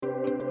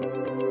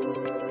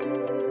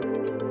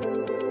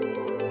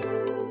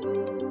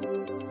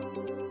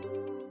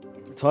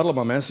title of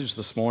my message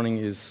this morning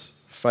is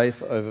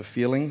Faith Over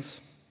Feelings,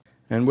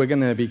 and we're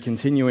going to be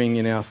continuing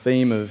in our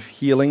theme of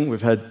healing.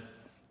 We've had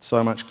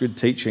so much good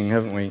teaching,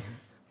 haven't we,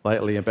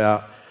 lately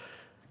about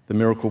the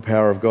miracle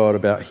power of God,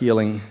 about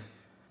healing.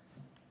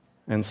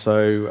 And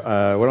so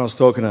when I was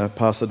talking to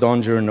Pastor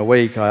Don during the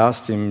week, I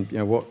asked him,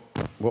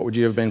 what would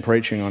you have been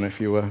preaching on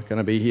if you were going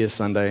to be here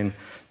Sunday? And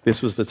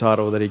this was the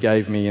title that he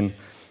gave me, and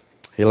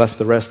he left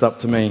the rest up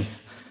to me,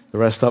 the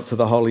rest up to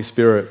the Holy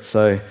Spirit.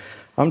 So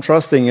I'm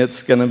trusting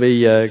it's going to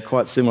be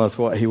quite similar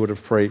to what he would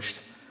have preached.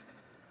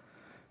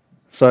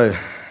 So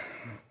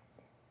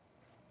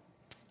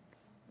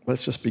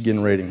let's just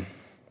begin reading.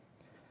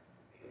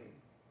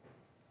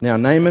 Now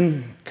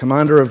Naaman,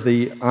 commander of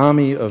the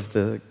army of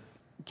the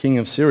king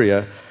of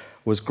Syria,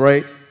 was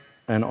great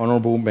and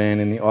honourable man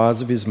in the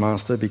eyes of his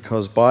master,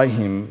 because by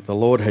him the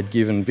Lord had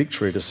given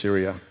victory to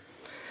Syria.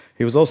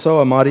 He was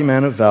also a mighty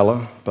man of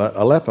valour, but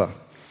a leper.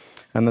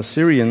 And the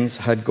Syrians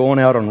had gone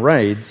out on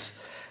raids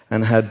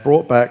and had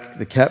brought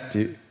back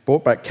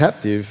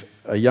captive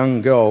a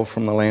young girl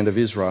from the land of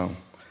Israel.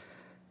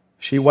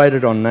 She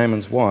waited on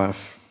Naaman's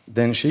wife.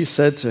 Then she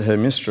said to her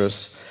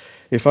mistress,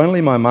 "If only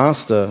my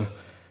master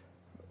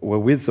were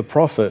with the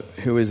prophet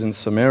who is in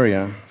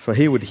Samaria, for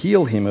he would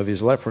heal him of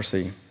his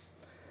leprosy."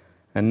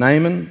 And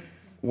Naaman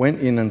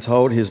went in and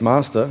told his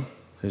master,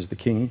 who's the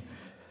king,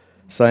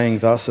 saying,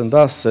 "Thus and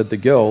thus said the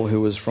girl who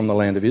was from the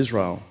land of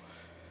Israel."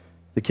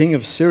 The king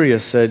of Syria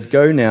said,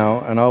 "Go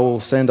now, and I will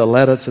send a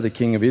letter to the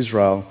king of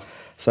Israel."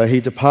 So he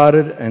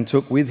departed and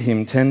took with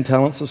him 10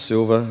 talents of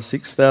silver,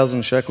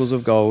 6,000 shekels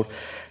of gold,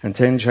 and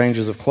 10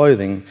 changes of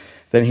clothing.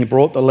 Then he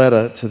brought the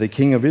letter to the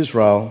king of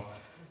Israel,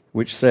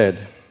 which said,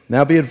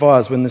 "Now be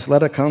advised, when this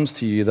letter comes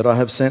to you, that I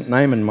have sent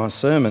Naaman my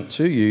servant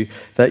to you,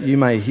 that you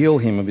may heal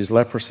him of his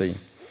leprosy."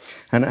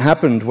 And it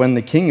happened, when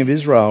the king of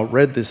Israel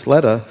read this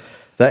letter,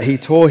 that he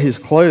tore his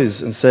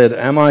clothes and said,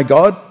 "Am I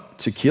God,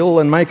 to kill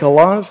and make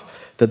alive,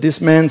 that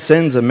this man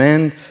sends a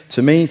man to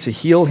me to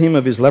heal him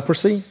of his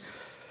leprosy?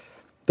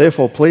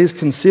 Therefore, please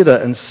consider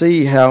and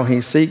see how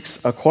he seeks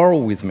a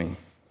quarrel with me."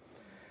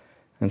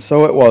 And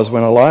so it was,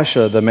 when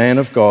Elisha, the man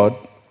of God,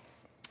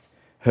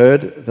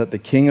 heard that the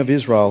king of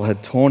Israel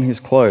had torn his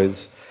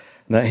clothes,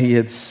 that he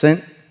had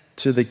sent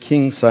to the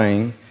king,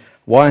 saying,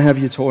 "Why have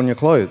you torn your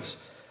clothes?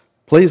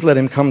 Please let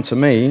him come to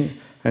me,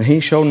 and he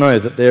shall know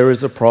that there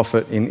is a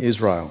prophet in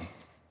Israel."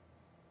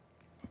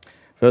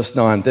 Verse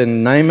 9,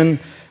 Then Naaman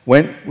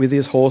went with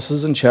his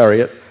horses and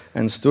chariot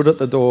and stood at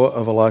the door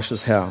of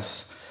Elisha's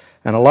house.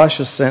 And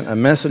Elisha sent a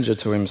messenger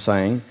to him,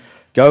 saying,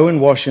 "Go and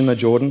wash in the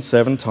Jordan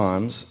 7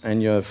 times,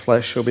 and your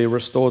flesh shall be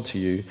restored to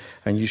you,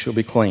 and you shall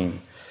be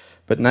clean."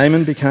 But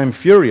Naaman became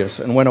furious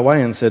and went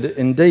away and said,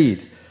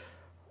 "Indeed,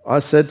 I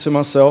said to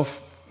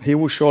myself, he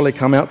will surely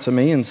come out to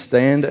me and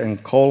stand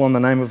and call on the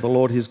name of the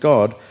Lord his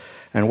God,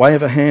 and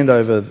wave a hand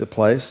over the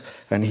place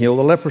and heal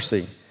the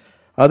leprosy.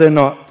 Are there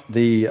not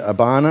the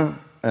Abanah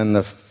and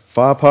the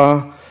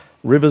Pharpar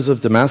rivers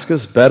of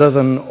Damascus better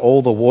than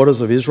all the waters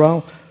of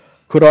Israel?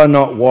 Could I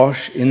not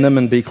wash in them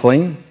and be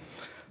clean?"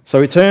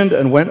 So he turned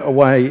and went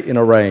away in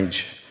a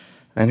rage.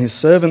 And his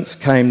servants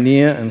came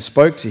near and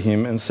spoke to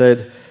him and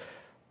said,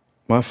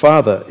 "My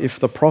father, if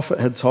the prophet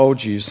had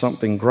told you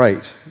something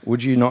great,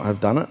 would you not have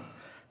done it?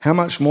 How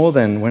much more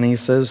then when he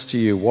says to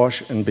you,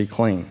 'Wash and be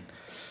clean'?"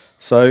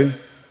 So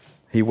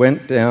he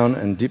went down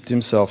and dipped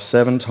himself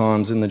 7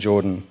 times in the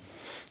Jordan,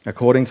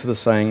 according to the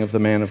saying of the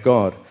man of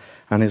God.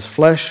 And his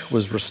flesh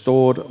was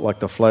restored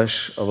like the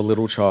flesh of a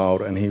little child,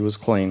 and he was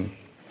clean.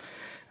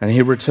 And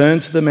he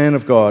returned to the man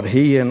of God,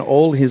 he and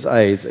all his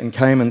aides, and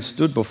came and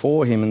stood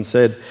before him and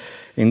said,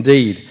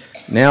 "Indeed,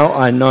 now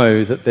I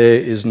know that there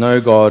is no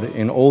God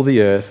in all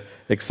the earth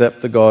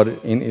except the God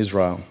in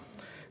Israel.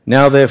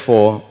 Now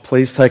therefore,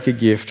 please take a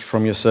gift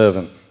from your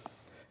servant."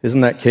 Isn't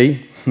that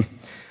key?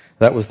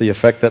 That was the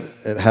effect that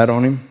it had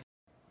on him.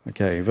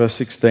 Okay, verse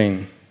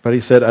 16. But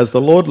he said, "As the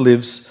Lord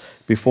lives,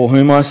 before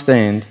whom I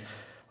stand,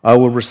 I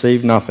will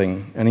receive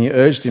nothing." And he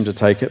urged him to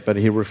take it, but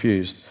he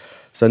refused.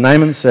 So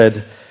Naaman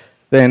said,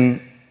 "Then,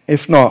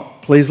 if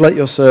not, please let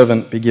your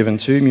servant be given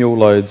 2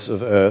 mule-loads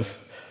of earth,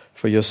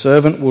 for your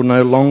servant will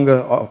no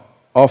longer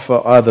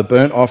offer either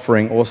burnt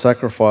offering or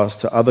sacrifice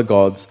to other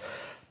gods,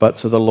 but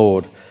to the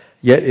Lord.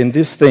 Yet in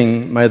this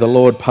thing may the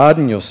Lord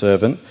pardon your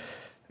servant,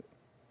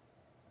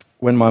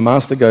 when my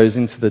master goes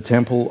into the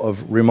temple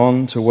of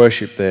Rimmon to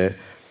worship there,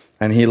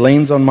 and he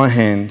leans on my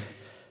hand,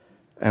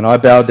 and I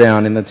bow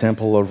down in the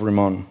temple of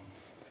Rimmon.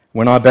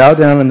 When I bow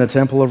down in the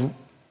temple of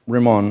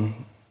Rimmon,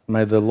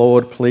 may the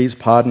Lord please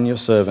pardon your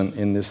servant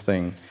in this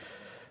thing."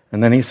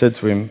 And then he said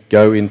to him,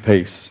 "Go in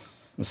peace."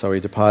 And so he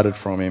departed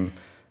from him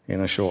in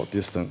a short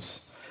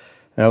distance.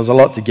 Now, there was a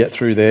lot to get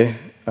through there,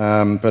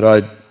 but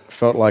I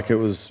felt like it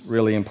was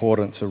really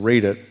important to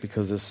read it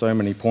because there's so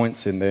many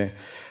points in there.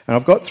 And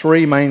I've got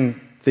 3 main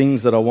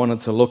things that I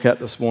wanted to look at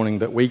this morning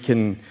that we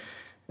can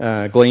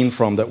glean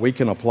from, that we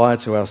can apply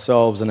to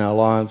ourselves and our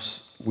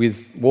lives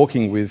with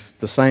walking with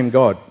the same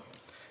God.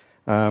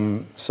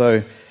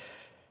 So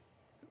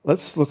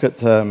let's look at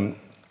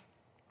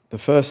the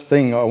first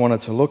thing I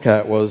wanted to look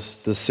at was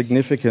the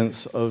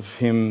significance of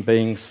him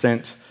being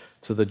sent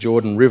to the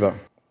Jordan River.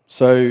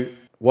 So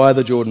why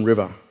the Jordan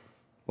River?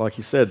 Like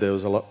he said, there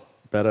was a lot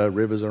better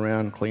rivers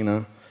around,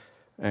 cleaner,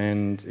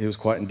 and he was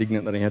quite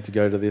indignant that he had to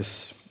go to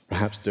this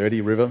perhaps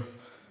dirty river.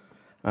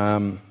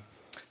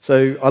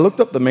 So I looked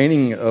up the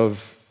meaning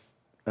of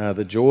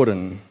the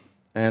Jordan,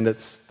 and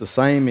it's the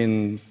same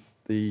in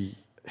the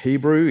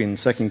Hebrew in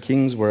 2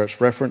 Kings where it's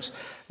referenced,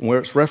 and where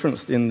it's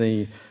referenced in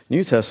the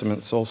New Testament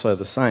it's also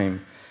the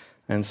same.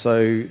 And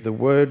so the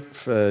word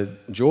for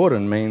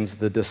Jordan means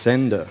the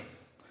descender.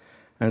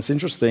 And it's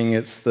interesting,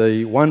 it's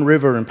the one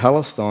river in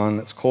Palestine,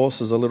 its course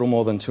is a little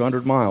more than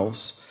 200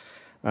 miles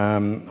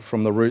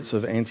from the roots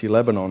of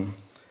Anti-Lebanon,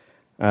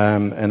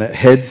 and it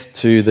heads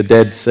to the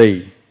Dead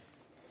Sea.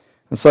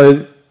 And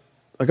so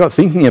I got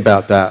thinking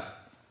about that.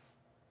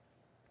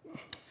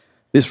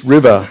 This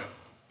river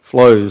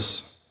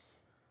flows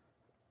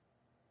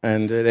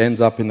and it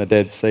ends up in the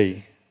Dead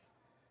Sea.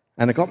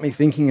 And it got me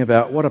thinking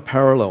about what a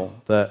parallel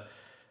that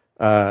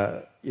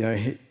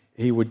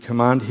he would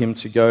command him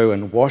to go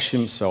and wash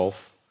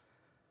himself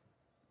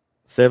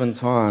 7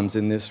 times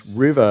in this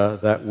river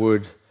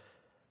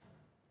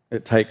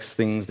it takes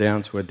things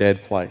down to a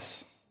dead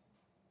place.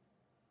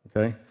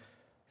 Okay?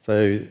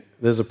 So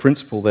there's a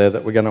principle there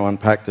that we're going to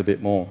unpack a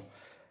bit more.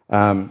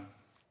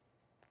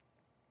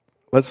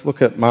 Let's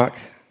look at Mark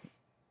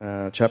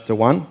chapter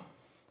 1,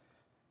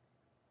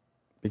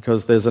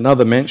 because there's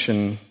another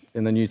mention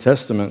in the New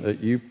Testament that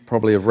you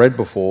probably have read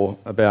before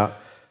about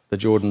the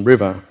Jordan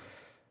River,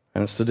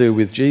 and it's to do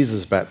with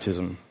Jesus'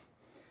 baptism.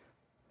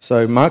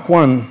 So Mark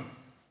 1,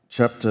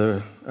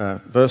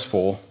 verse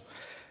 4,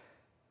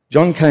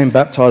 John came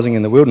baptizing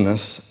in the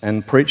wilderness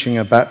and preaching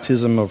a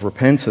baptism of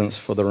repentance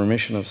for the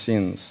remission of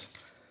sins.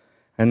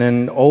 And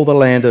then all the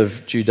land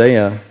of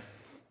Judea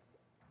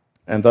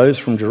and those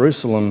from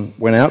Jerusalem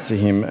went out to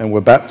him and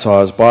were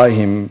baptized by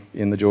him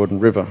in the Jordan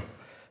River,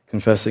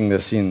 confessing their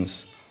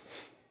sins.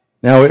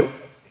 Now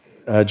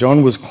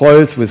John was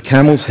clothed with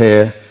camel's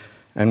hair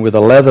and with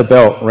a leather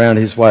belt round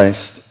his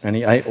waist, and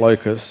he ate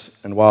locusts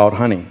and wild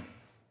honey.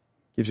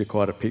 Gives you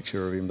quite a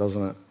picture of him,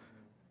 doesn't it?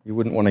 You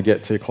wouldn't want to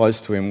get too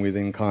close to him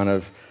within kind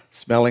of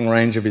smelling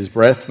range of his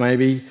breath,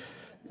 maybe.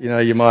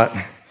 You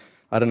might,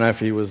 I don't know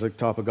if he was the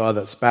type of guy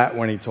that spat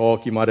when he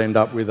talked, you might end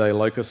up with a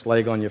locust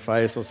leg on your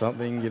face or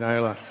something,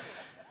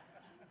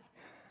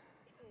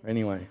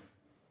 Anyway,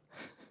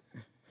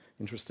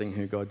 interesting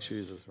who God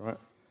chooses, right?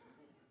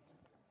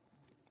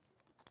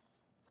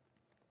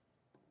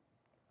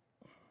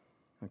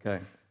 Okay.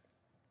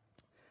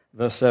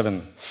 Verse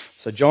 7.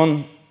 So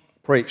John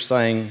preached,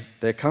 saying,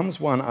 "There comes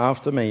one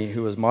after me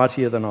who is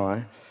mightier than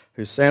I,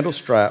 whose sandal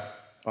strap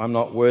I'm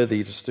not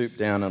worthy to stoop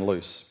down and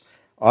loose.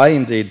 I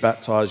indeed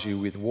baptize you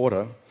with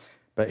water,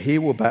 but he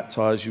will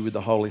baptize you with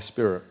the Holy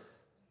Spirit."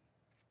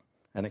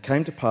 And it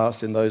came to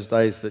pass in those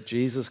days that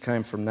Jesus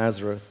came from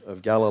Nazareth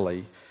of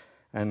Galilee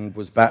and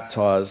was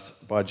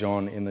baptized by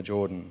John in the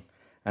Jordan.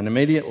 And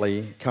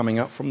immediately, coming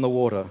up from the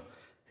water,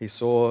 he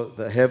saw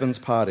the heavens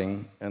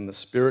parting and the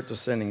Spirit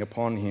descending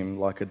upon him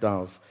like a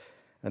dove.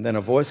 And then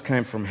a voice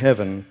came from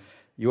heaven,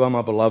 "You are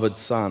my beloved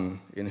Son,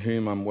 in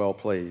whom I'm well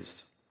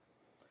pleased."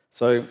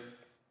 So,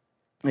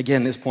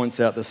 again, this points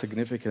out the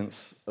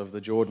significance of the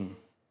Jordan.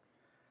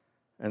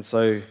 And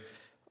so,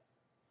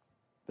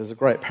 there's a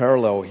great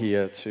parallel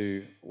here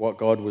to what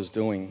God was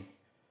doing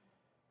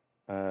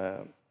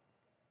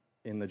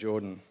in the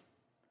Jordan.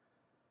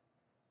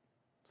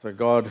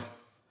 So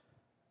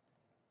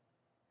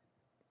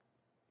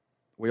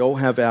we all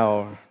have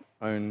our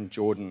own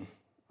Jordan,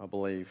 I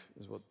believe,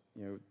 is what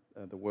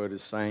the word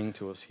is saying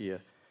to us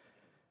here.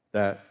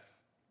 That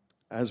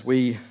as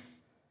we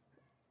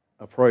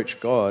approach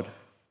God,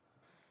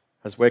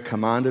 as we're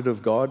commanded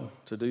of God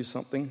to do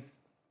something,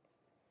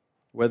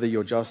 whether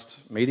you're just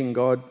meeting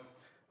God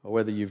or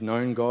whether you've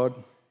known God,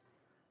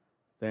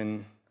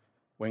 then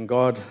when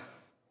God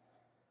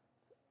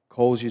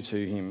calls you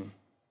to him,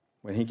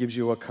 when he gives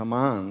you a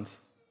command,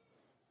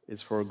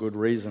 it's for a good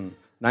reason.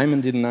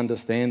 Naaman didn't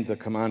understand the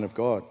command of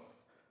God.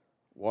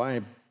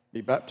 Why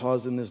be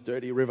baptized in this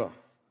dirty river?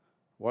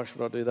 Why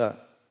should I do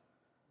that?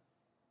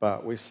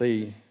 But we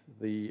see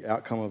the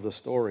outcome of the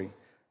story.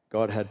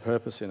 God had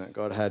purpose in it.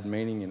 God had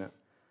meaning in it.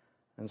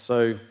 And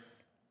so,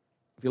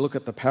 if you look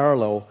at the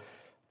parallel,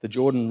 the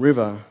Jordan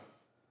River,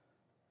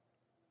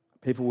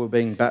 people were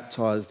being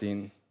baptized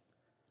in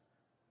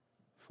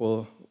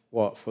for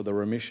what? For the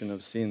remission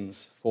of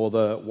sins, for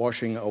the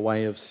washing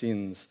away of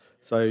sins.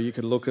 So you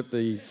could look at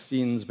the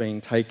sins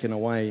being taken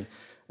away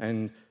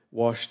and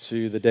washed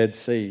to the Dead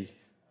Sea,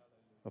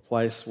 a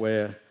place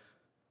where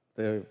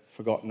they're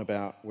forgotten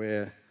about,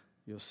 where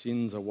your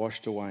sins are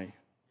washed away.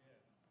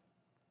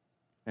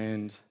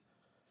 And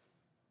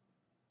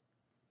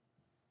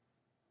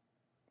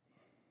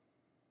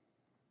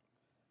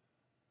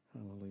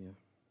hallelujah.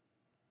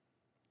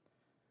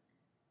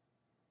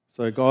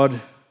 So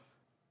God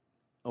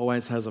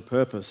always has a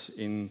purpose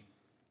in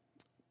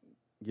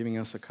giving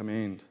us a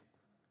command,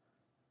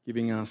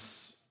 giving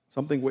us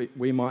something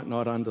we might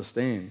not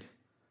understand.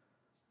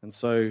 And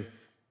so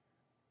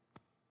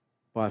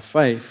by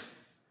faith,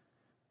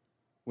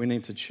 we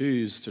need to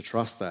choose to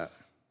trust that.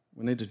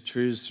 We need to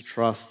choose to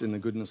trust in the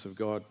goodness of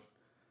God.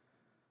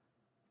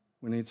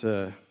 We need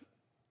to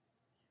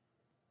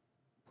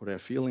put our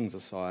feelings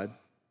aside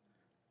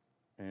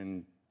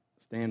and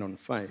stand on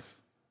faith,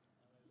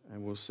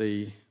 and we'll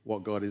see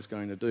what God is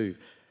going to do.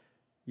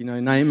 You know,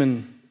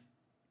 Naaman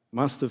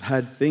must have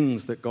had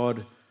things that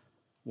God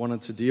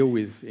wanted to deal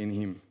with in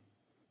him.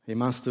 He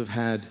must have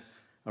had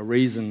a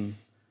reason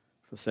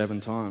for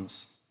 7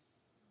 times.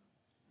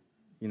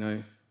 You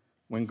know,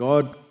 when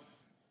God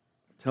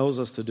tells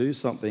us to do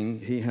something,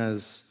 he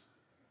has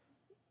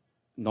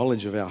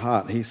knowledge of our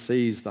heart. He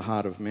sees the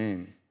heart of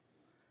man.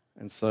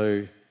 And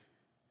so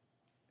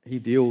he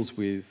deals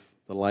with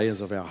the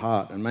layers of our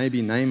heart. And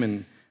maybe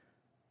Naaman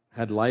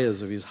had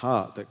layers of his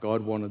heart that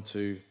God wanted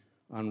to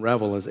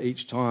unravel as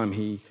each time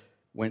he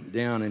went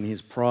down in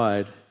his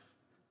pride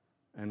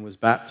and was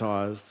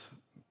baptized,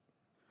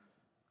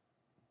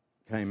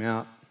 came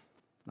out,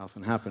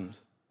 nothing happened.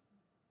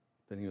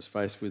 Then he was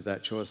faced with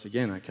that choice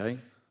again. Okay,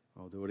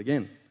 I'll do it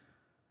again.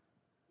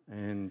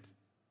 And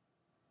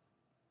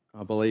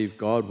I believe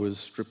God was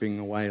stripping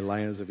away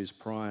layers of his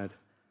pride,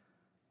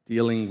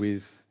 dealing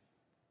with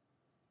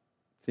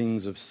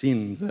things of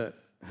sin that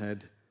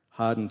had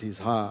hardened his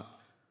heart.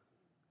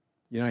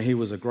 You know, he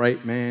was a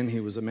great man. He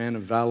was a man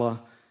of valor.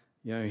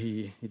 You know,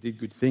 he did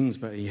good things,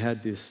 but he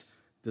had this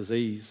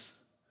disease.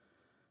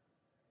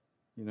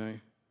 You know,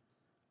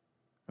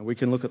 and we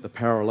can look at the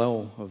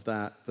parallel of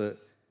that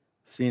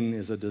sin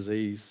is a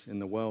disease in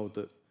the world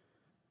that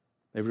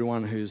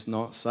everyone who's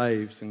not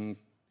saved and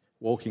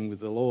walking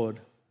with the Lord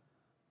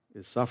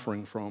is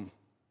suffering from.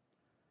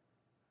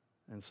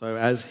 And so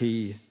as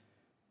he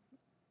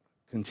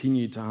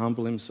continued to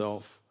humble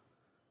himself,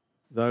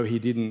 though he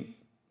didn't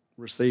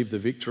receive the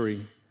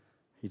victory,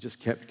 he just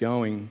kept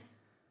going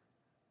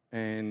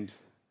and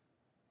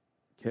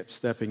kept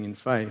stepping in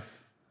faith.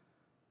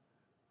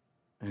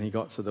 And he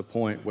got to the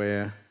point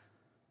where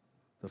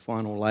the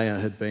final layer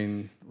had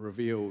been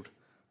revealed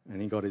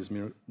and he got his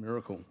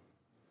miracle.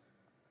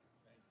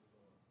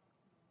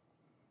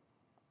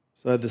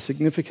 So the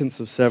significance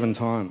of 7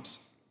 times.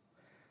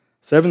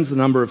 7's the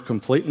number of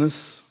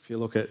completeness. If you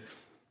look at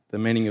the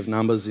meaning of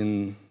numbers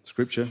in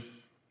Scripture,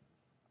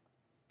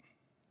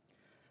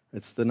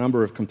 it's the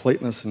number of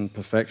completeness and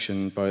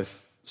perfection,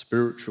 both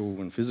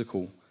spiritual and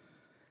physical.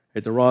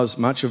 It derives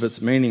much of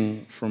its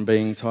meaning from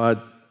being tied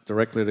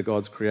directly to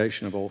God's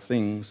creation of all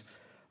things.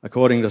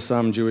 According to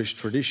some Jewish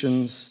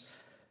traditions,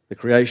 the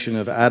creation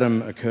of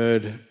Adam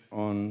occurred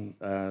on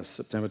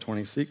September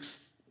 26,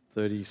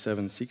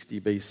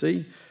 3760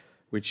 BC,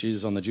 which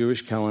is on the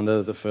Jewish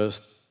calendar the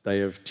first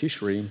day of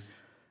Tishri,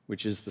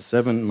 which is the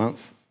 7th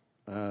month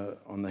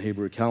on the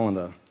Hebrew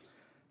calendar.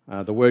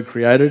 The word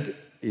created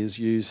is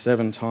used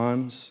 7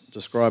 times,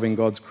 describing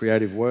God's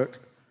creative work.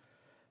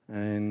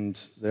 And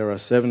there are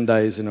 7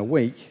 days in a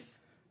week,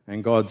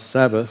 and God's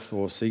Sabbath,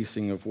 or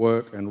ceasing of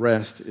work and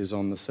rest, is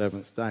on the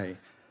 7th day.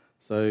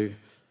 So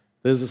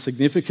there's a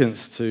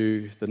significance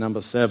to the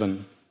number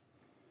 7.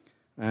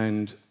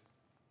 And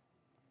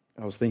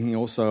I was thinking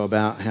also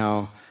about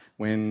how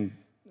when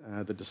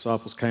the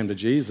disciples came to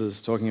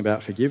Jesus talking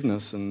about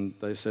forgiveness, and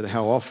they said,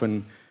 how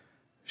often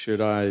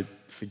should I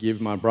forgive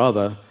my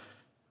brother?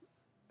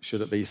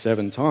 Should it be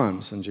 7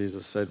 times? And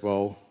Jesus said,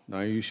 well,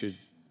 no, you should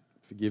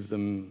forgive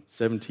them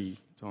 70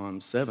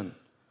 times 7.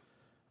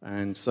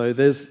 And so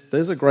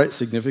there's a great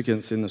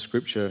significance in the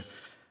Scripture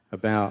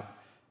about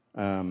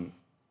the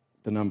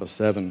number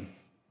 7.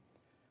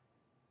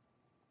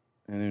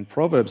 And in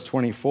Proverbs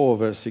 24,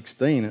 verse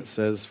 16, it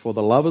says, for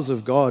the lovers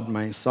of God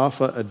may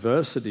suffer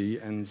adversity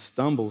and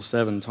stumble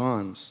 7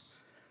 times,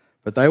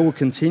 but they will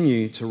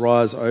continue to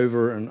rise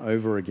over and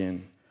over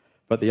again.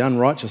 But the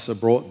unrighteous are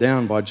brought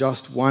down by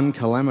just one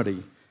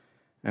calamity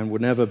and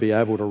will never be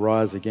able to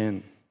rise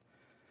again.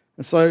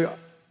 And so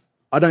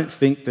I don't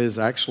think there's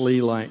actually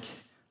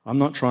I'm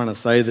not trying to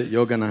say that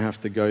you're going to have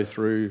to go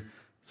through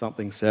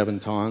something 7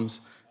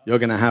 times. You're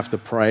going to have to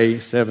pray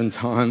 7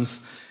 times.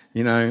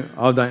 You know,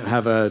 I don't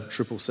have a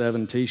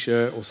 777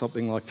 t-shirt or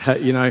something like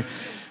that, you know.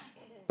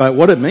 But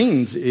what it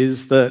means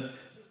is that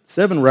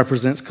 7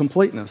 represents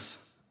completeness.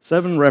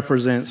 7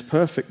 represents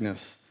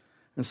perfectness.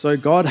 And so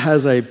God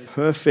has a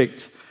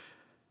perfect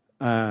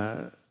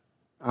answer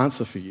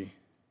for you.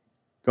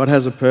 God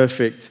has a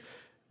perfect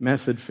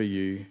method for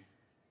you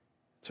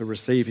to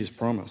receive his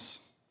promise.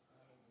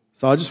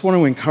 So I just want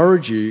to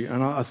encourage you,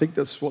 and I think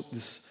that's what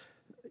this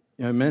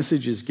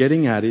message is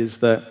getting at, is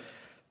that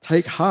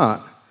take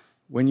heart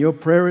when your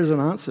prayer isn't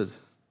answered,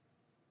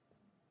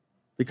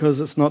 because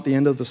it's not the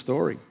end of the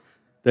story.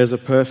 There's a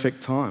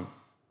perfect time.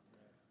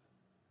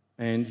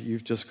 And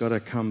you've just got to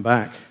come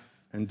back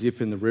and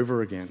dip in the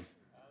river again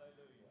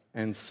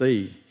and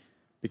see,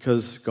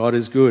 because God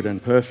is good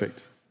and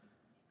perfect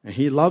and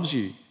he loves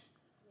you.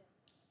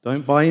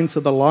 Don't buy into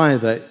the lie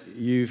that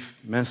you've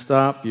messed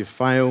up, you've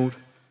failed,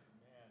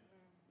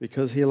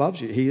 because he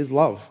loves you. He is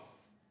love.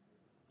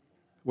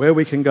 Where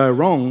we can go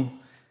wrong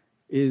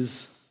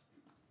is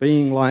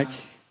being like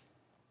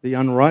the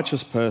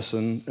unrighteous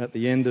person at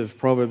the end of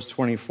Proverbs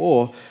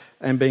 24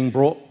 and being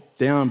brought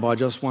down by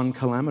just one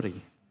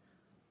calamity.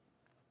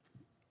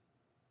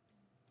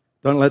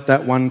 Don't let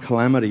that one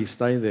calamity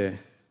stay there,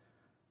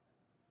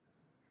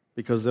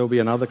 because there'll be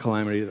another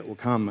calamity that will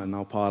come and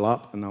they'll pile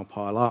up and they'll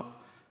pile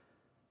up.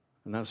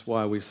 And that's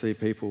why we see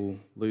people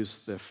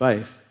lose their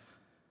faith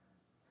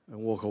and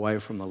walk away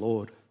from the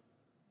Lord.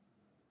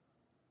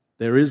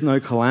 There is no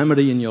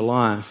calamity in your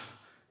life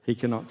He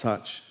cannot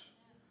touch.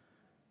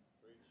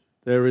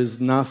 There is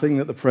nothing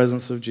that the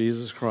presence of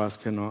Jesus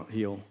Christ cannot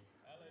heal,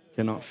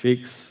 cannot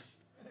fix.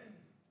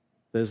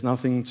 There's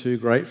nothing too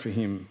great for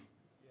Him.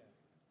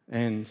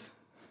 And do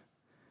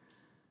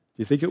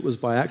you think it was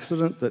by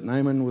accident that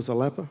Naaman was a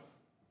leper?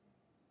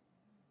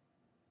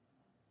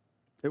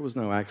 It was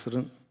no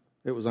accident.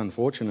 It was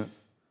unfortunate.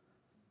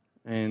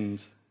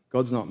 And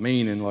God's not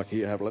mean and like,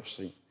 you have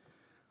leprosy.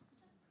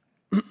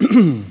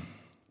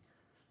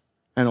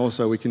 And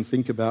also we can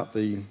think about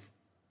the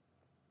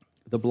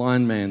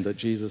blind man that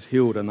Jesus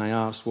healed, and they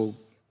asked, well,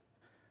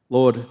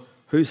 Lord,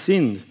 who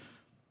sinned?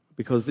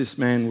 Because this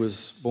man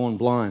was born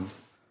blind.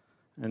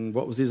 And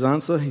what was his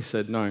answer? He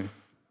said, no.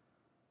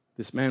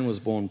 This man was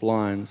born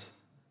blind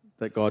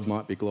that God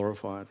might be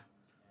glorified.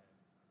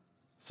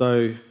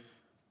 So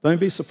don't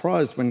be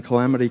surprised when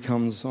calamity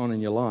comes on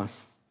in your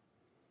life,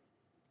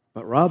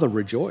 but rather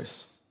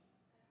rejoice.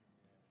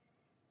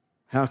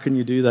 How can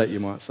you do that, you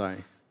might say?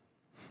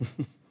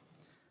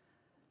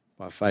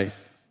 By faith.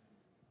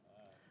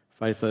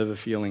 Faith over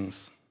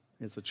feelings.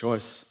 It's a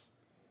choice.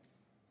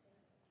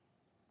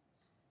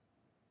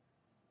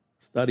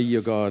 Study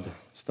your God.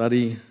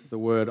 Study the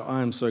Word.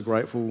 I am so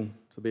grateful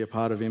to be a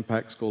part of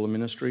Impact School of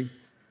Ministry.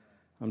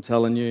 I'm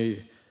telling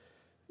you,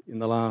 in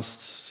the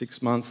last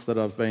 6 months that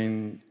I've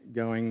been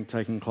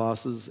taking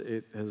classes,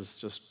 it has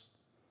just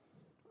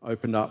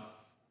opened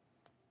up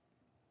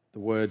the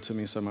Word to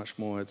me so much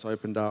more. It's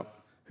opened up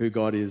who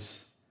God is.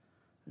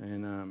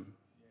 And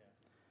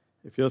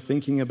if you're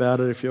thinking about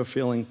it, if you're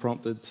feeling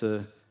prompted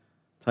to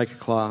take a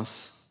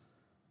class,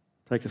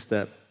 take a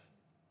step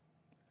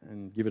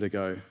and give it a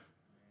go.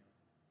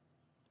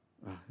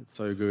 Oh, it's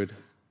so good.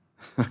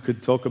 I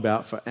could talk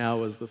about for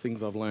hours the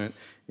things I've learnt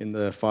in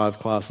the 5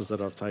 classes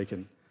that I've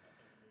taken.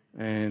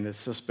 And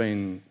it's just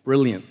been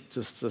brilliant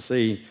just to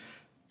see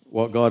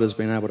what God has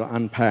been able to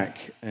unpack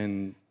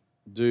and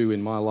do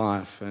in my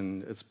life.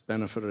 And it's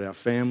benefited our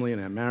family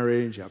and our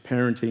marriage, our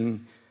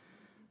parenting.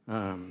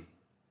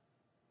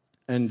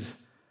 And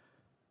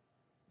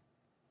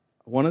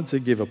I wanted to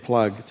give a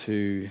plug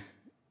to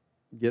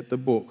get the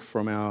book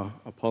from our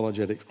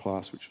apologetics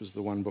class, which was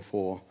the one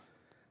before,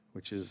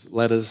 which is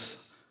Letters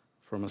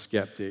from a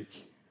Skeptic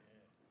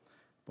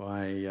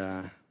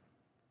by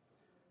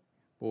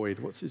Boyd.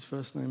 What's his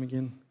first name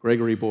again?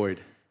 Gregory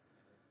Boyd.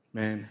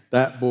 Man,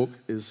 that book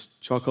is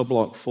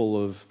chock-a-block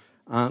full of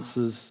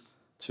answers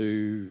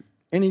to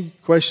any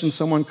question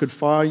someone could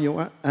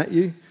fire at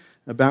you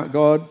about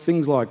God.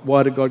 Things like,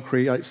 why did God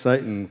create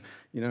Satan?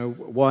 You know,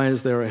 why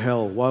is there a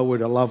hell? Why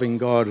would a loving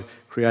God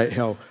create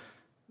hell?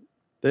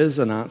 There's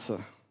an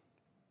answer.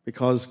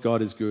 Because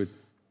God is good.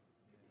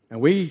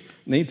 And we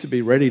need to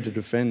be ready to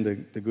defend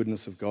the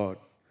goodness of God.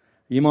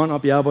 You might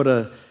not be able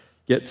to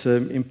get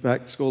to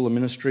Impact School of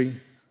Ministry,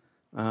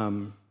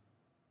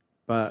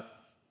 but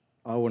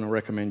I want to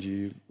recommend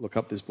you look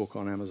up this book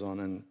on Amazon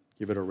and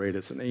give it a read.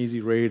 It's an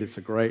easy read. It's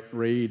a great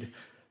read.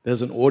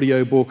 There's an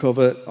audio book of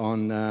it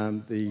on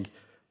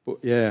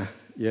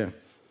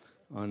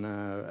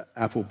on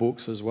Apple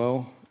Books as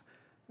well.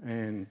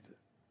 And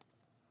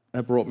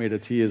that brought me to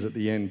tears at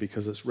the end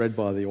because it's read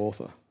by the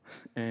author.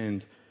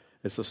 And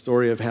it's the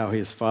story of how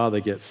his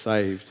father gets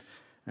saved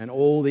and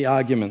all the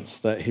arguments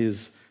that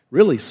his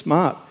really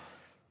smart,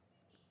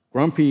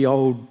 grumpy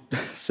old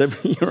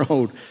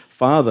 70-year-old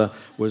father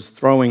was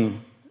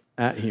throwing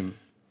at him.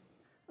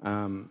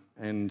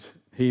 And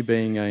he,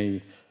 being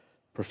a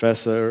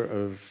professor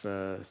of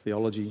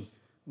theology,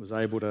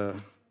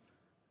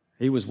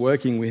 he was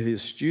working with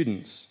his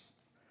students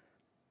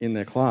in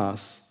their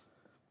class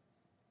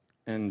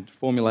and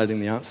formulating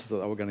the answers that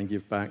they were going to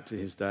give back to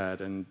his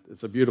dad. And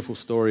it's a beautiful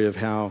story of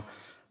how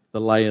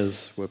the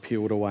layers were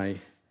peeled away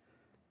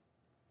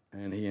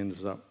and he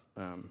ends up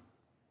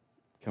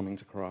coming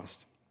to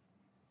Christ.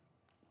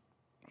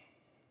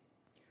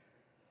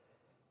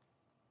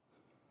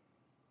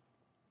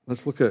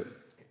 Let's look at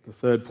the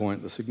third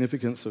point, the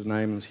significance of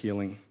Naaman's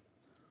healing.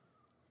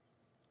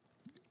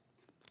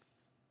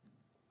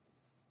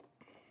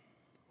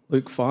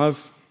 Luke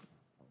 5.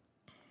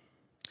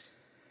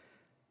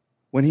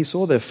 When he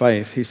saw their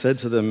faith, he said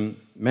to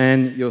them,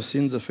 "Man, your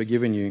sins are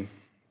forgiven you."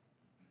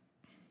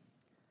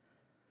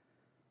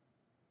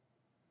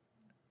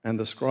 And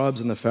the scribes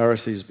and the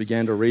Pharisees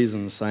began to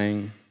reason,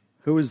 saying,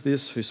 "Who is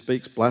this who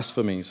speaks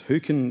blasphemies? Who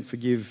can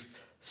forgive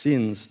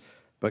sins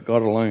but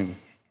God alone?"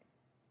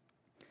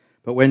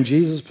 But when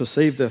Jesus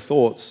perceived their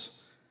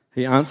thoughts,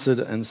 he answered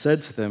and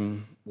said to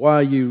them, "Why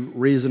are you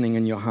reasoning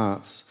in your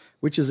hearts?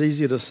 Which is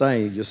easier to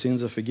say, 'Your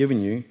sins are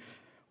forgiven you,'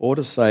 or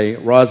to say,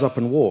 'Rise up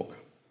and walk'?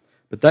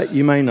 but that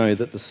you may know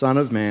that the Son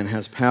of Man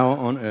has power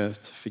on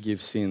earth to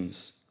forgive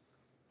sins."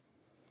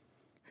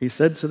 He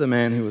said to the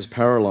man who was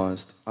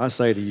paralyzed, "I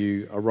say to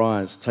you,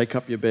 arise, take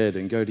up your bed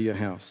and go to your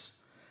house."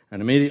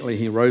 And immediately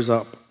he rose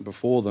up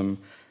before them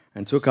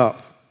and took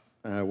up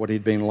what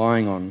he'd been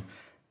lying on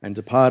and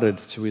departed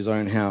to his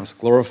own house,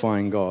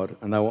 glorifying God.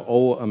 And they were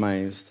all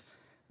amazed,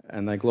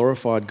 and they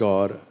glorified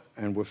God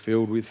and were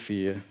filled with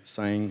fear,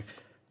 saying,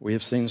 "We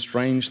have seen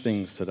strange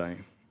things today."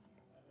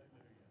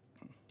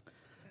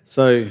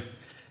 So,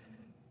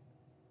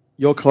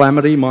 your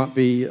calamity might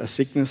be a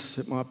sickness,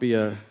 it might be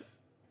a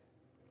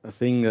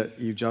thing that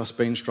you've just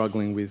been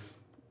struggling with.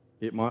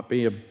 It might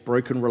be a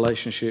broken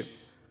relationship.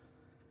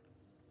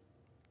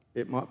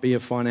 It might be a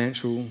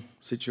financial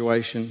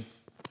situation.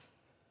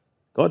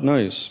 God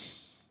knows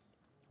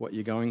what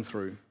you're going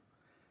through.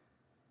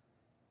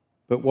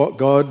 But what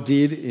God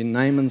did in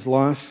Naaman's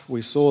life,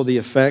 we saw the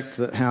effect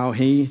that how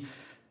he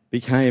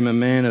became a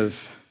man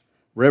of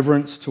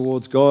reverence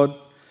towards God.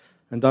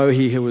 And though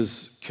he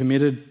was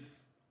committed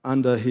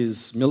under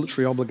his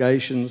military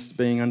obligations,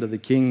 being under the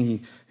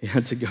king, he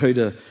had to go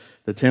to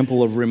the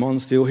temple of Rimmon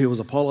still. He was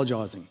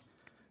apologizing,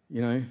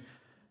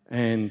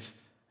 and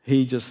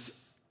he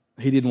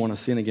didn't want to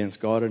sin against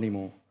God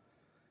anymore.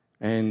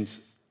 And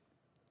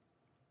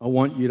I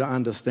want you to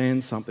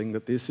understand something,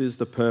 that this is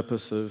the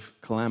purpose of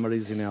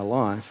calamities in our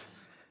life,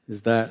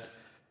 is that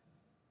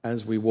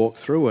as we walk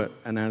through it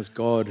and as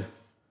God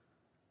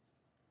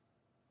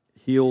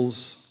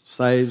heals,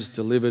 saves,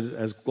 delivered,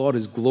 as God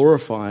is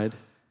glorified,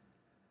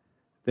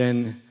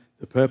 then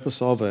the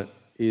purpose of it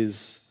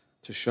is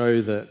to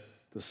show that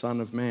the Son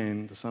of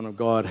Man, the Son of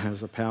God,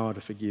 has the power to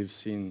forgive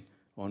sin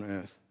on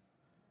earth.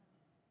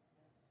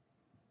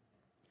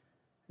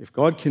 If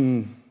God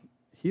can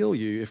heal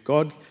you, if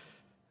God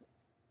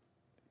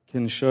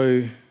can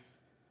show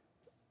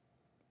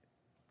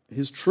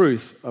his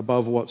truth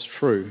above what's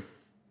true,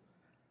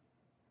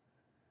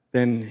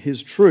 then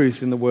his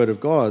truth in the Word of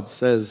God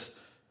says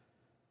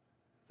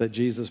that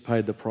Jesus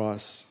paid the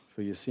price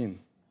for your sin.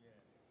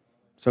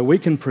 So we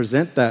can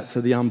present that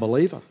to the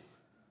unbeliever.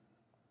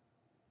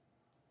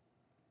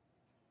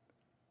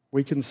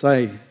 We can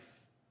say,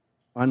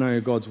 "I know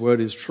God's Word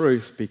is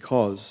truth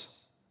because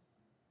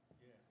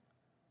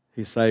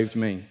he saved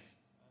me."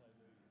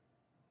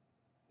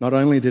 Not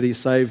only did he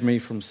save me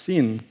from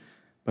sin,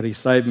 but he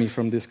saved me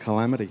from this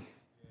calamity.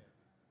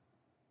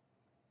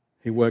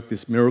 He worked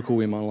this miracle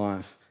in my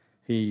life.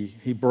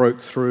 He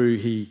broke through.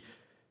 He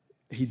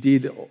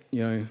did,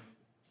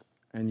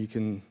 and you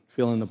can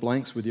fill in the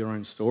blanks with your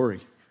own story.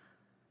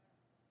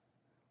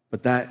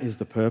 But that is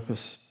the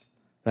purpose.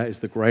 That is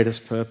the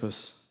greatest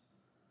purpose,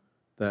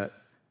 that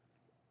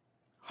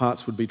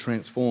hearts would be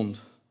transformed.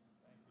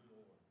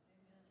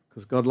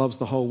 Because God loves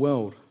the whole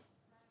world.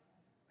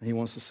 And he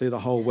wants to see the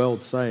whole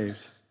world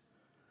saved.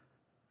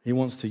 He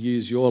wants to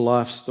use your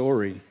life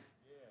story.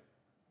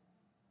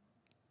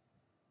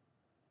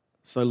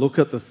 So look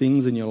at the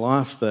things in your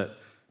life that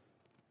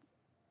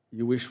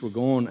you wish were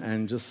gone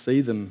and just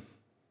see them.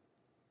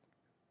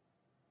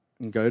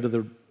 And go to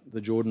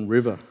the Jordan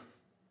River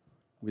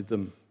with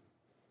them.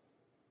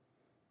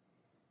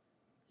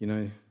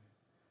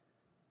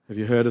 Have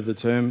you heard of the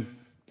term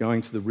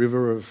going to the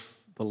river of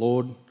the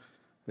Lord?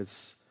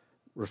 It's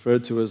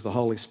referred to as the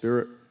Holy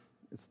Spirit.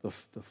 It's the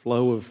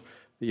flow of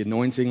the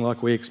anointing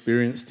like we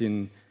experienced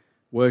in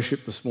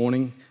worship this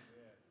morning.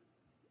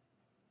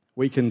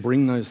 We can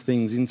bring those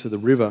things into the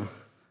river,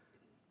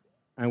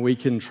 and we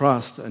can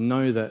trust and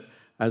know that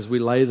as we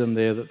lay them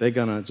there, that they're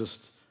going to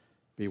just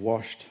be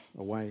washed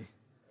away.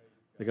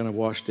 They're going to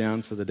wash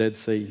down to the Dead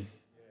Sea,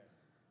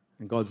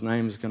 and God's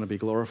name is going to be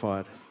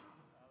glorified.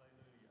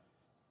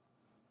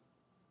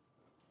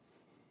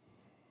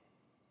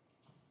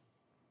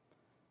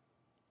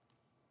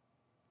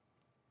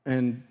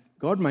 And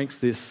God makes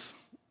this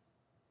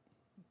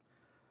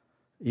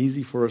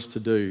easy for us to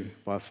do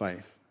by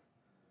faith.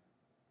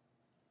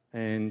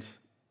 And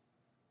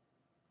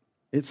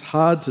it's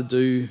hard to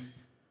do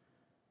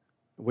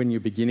when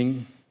you're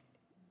beginning.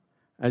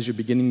 As you're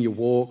beginning your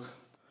walk,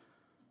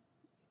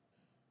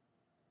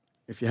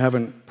 if you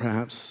haven't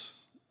perhaps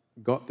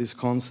got this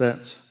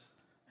concept,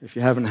 if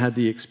you haven't had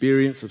the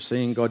experience of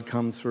seeing God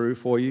come through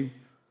for you,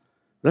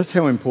 that's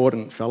how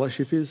important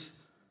fellowship is.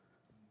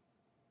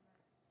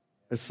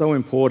 It's so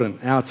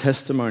important. Our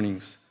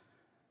testimonies.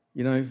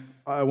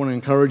 I want to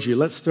encourage you,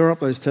 let's stir up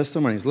those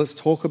testimonies. Let's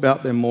talk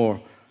about them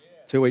more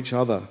to each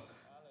other,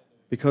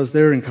 because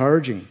they're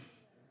encouraging.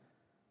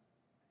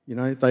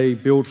 They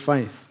build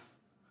faith.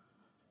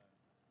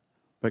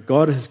 But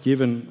God has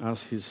given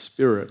us his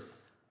Spirit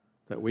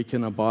that we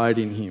can abide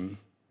in him,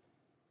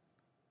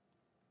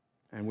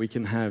 and we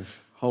can have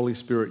Holy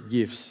Spirit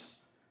gifts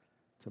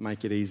to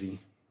make it easy.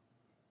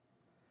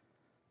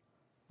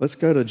 Let's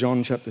go to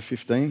John chapter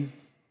 15.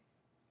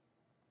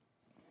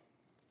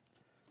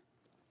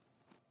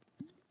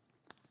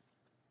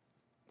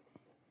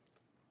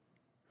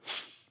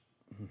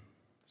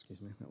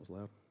 Excuse me, that was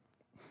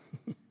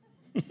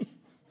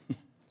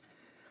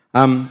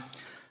loud.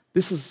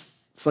 This is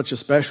such a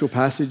special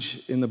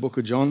passage in the book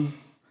of John,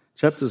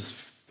 chapters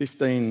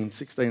 15,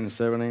 16 and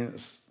 17,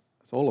 it's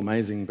all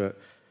amazing, but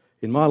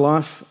in my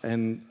life,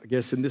 and I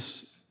guess in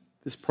this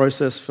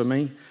process for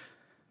me,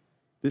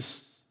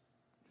 this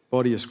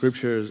body of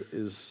Scripture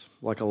is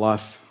like a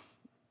life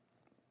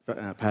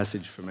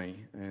passage for me,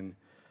 and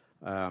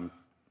I'm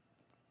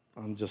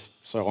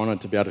just so honoured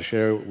to be able to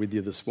share it with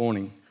you this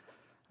morning.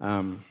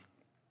 And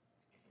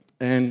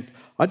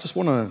I just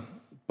want to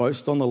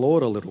boast on the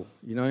Lord a little,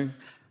 you know.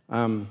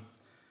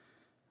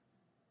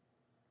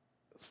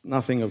 It's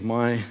nothing of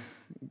my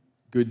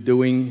good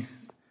doing,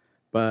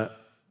 but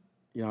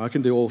you know, I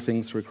can do all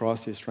things through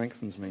Christ who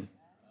strengthens me.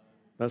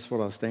 That's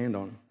what I stand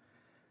on.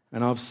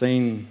 And I've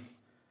seen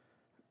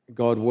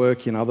God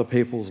work in other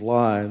people's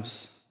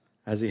lives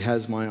as He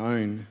has my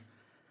own,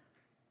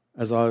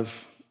 as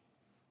I've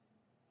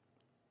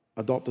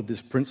adopted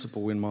this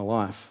principle in my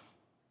life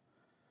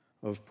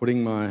of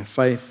putting my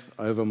faith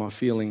over my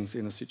feelings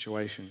in a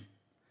situation.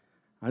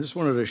 I just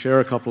wanted to share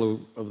a couple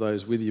of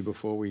those with you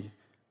before we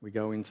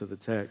go into the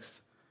text.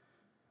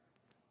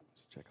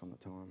 Just check on the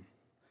time.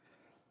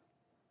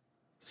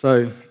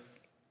 So,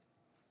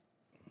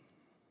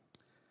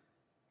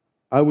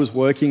 I was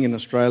working in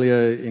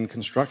Australia in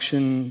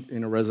construction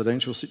in a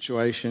residential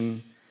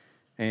situation,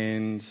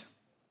 and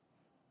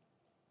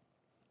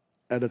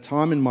at a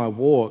time in my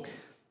walk,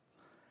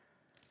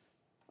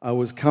 I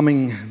was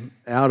coming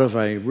out of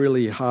a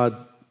really hard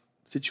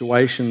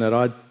situation that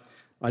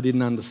I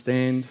didn't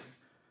understand.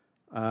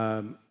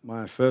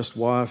 My first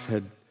wife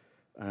had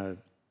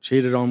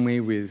cheated on me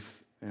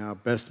with our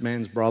best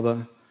man's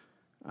brother,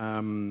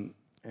 and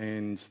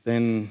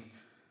then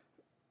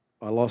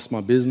I lost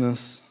my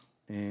business,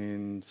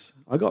 and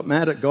I got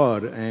mad at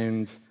God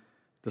and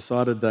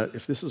decided that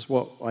if this is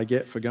what I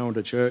get for going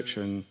to church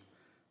and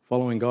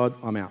following God,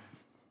 I'm out.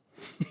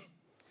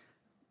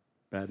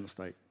 Bad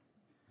mistake.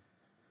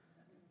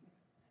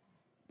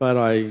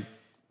 But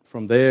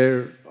from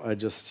there,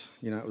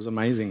 it was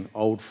amazing.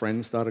 Old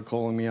friends started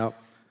calling me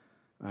up,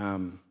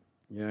 and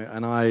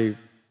I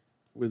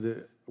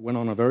went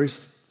on a very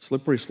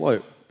slippery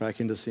slope back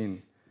into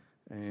sin.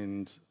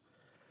 And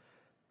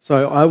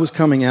so I was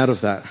coming out of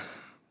that,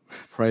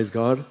 praise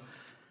God,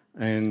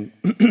 and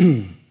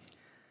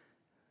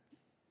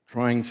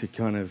trying to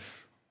kind of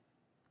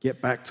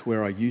get back to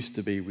where I used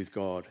to be with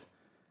God.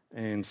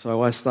 And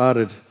so I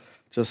started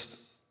just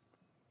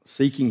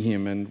seeking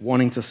Him and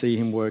wanting to see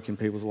Him work in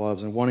people's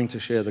lives and wanting to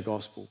share the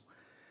gospel.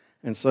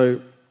 And so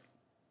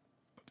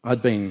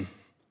I'd been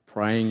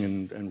praying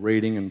and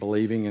reading and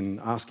believing and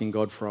asking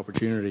God for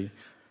opportunity.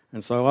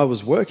 And so I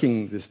was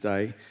working this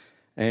day,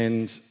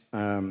 and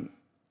I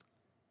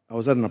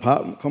was at an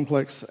apartment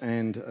complex,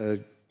 and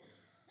an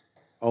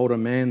older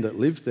man that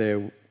lived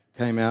there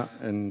came out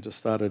and just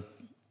started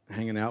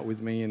hanging out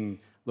with me and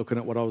looking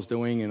at what I was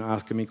doing and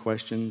asking me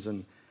questions.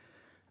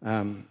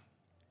 And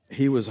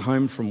he was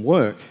home from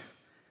work,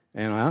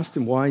 and I asked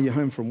him, "Why are you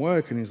home from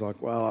work?" And he's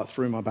like, "Well, I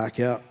threw my back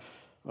out.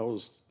 I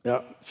was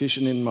out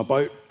fishing in my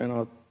boat, and I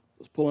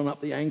was pulling up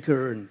the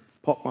anchor and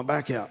popped my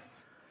back out."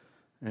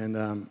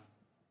 And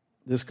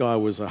this guy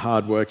was a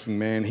hard-working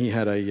man. He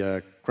had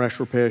a crash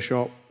repair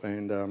shop,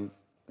 and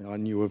I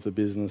knew of the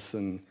business,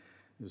 and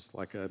it was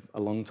like a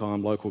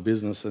long-time local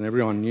business, and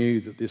everyone knew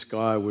that this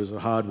guy was a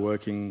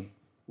hard-working,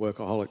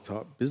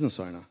 workaholic-type business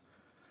owner.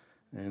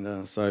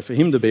 And so for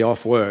him to be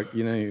off work,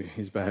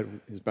 his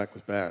back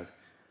was bad.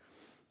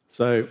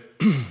 So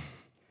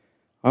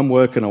I'm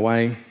working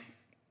away.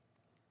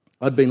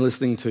 I'd been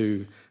listening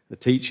to the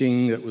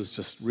teaching that was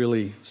just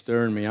really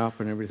stirring me up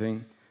and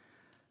everything,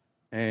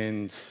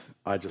 and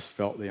I just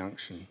felt the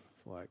unction.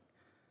 It's like,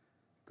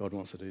 God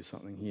wants to do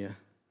something here.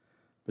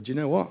 But you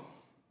know what?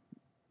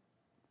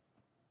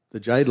 The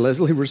Jade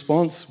Leslie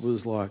response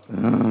was like,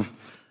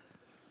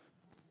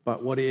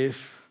 but what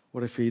if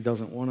he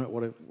doesn't want it?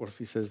 What if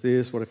he says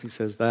this? What if he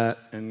says that?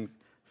 And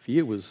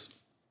fear was,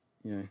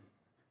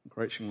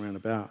 encroaching around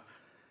about.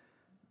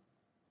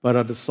 But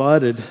I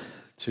decided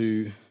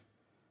to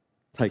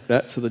take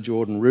that to the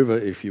Jordan River,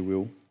 if you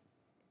will.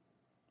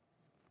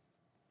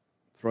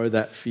 Throw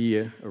that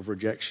fear of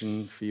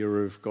rejection,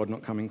 fear of God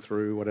not coming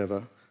through,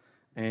 whatever.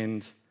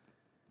 And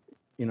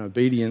in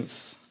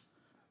obedience,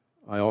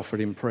 I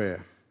offered him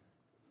prayer.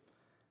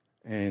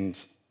 And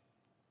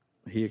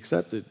he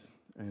accepted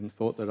and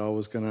thought that I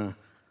was going to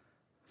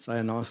say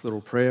a nice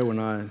little prayer when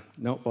I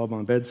knelt by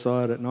my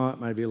bedside at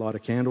night, maybe light a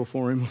candle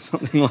for him or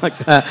something like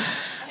that.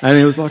 And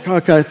he was like,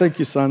 "Okay, thank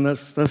you, son,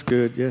 that's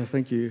good. Yeah,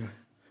 thank you."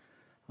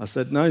 I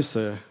said, "No,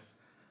 sir,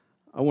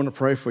 I want to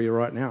pray for you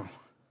right now."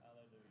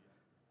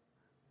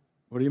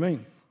 "What do you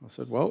mean?" I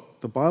said, "Well,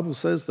 the Bible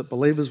says that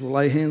believers will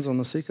lay hands on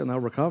the sick and they'll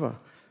recover.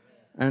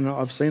 And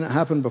I've seen it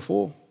happen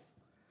before."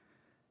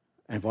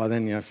 And by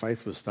then,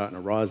 faith was starting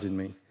to rise in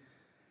me.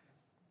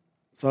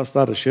 So I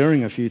started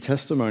sharing a few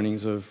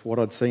testimonies of what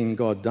I'd seen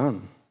God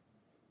done.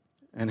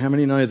 And how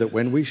many know that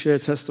when we share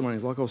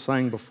testimonies, like I was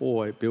saying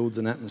before, it builds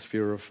an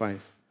atmosphere of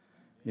faith.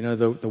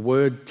 The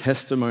word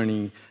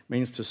testimony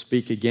means to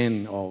speak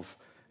again of.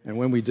 And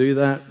when we do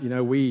that,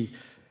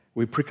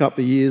 we prick up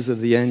the ears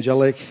of the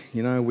angelic,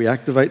 we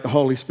activate the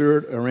Holy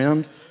Spirit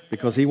around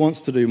because he wants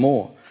to do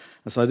more.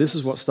 And so this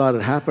is what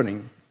started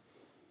happening.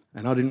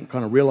 And I didn't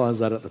kind of realize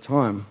that at the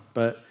time.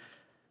 But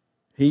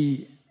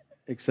he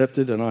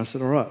accepted, and I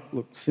said, all right,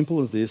 look, simple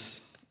as this.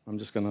 I'm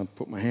just going to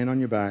put my hand on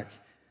your back,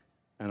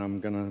 and I'm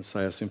going to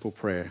say a simple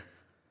prayer.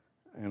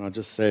 And I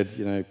just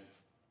said,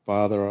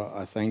 Father,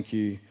 I thank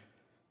you.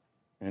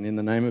 And in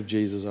the name of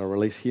Jesus, I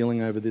release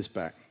healing over this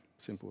back.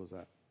 Simple as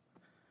that.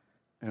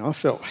 And I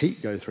felt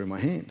heat go through my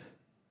hand.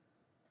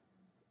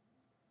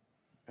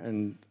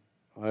 And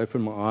I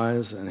opened my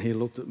eyes, and he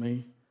looked at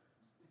me.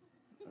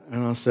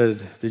 And I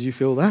said, did you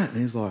feel that?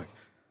 And he's like,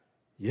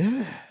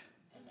 yeah.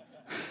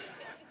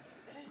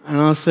 And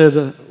I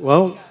said,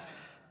 well,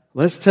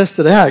 let's test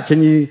it out.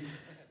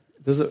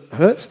 Does it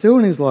hurt still?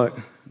 And he's like,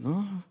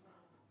 no.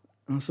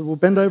 And I said, well,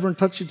 bend over and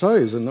touch your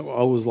toes. And I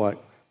was like,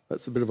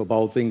 that's a bit of a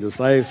bold thing to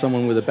say,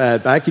 someone with a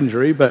bad back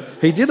injury, but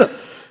he did it.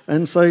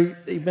 And so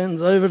he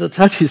bends over to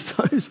touch his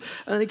toes,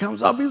 and he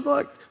comes up, he's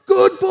like,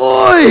 good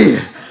boy!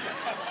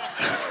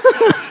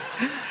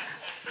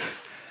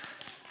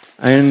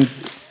 And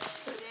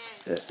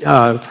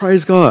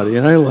praise God,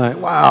 like,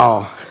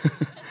 wow.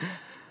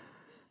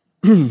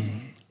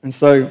 And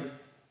so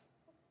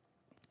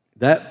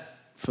that,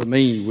 for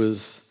me,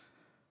 was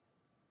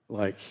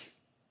like,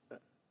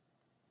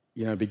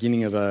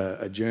 beginning of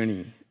a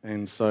journey.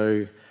 And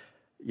so,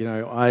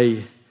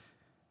 I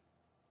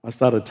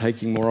started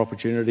taking more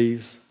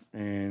opportunities,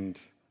 and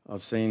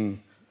I've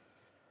seen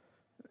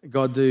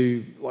God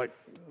do, like,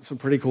 some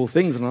pretty cool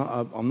things. And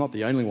I'm not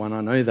the only one,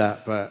 I know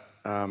that, but,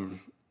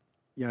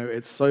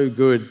 it's so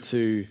good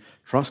to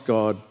trust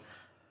God,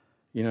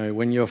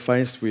 when you're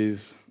faced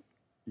with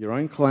your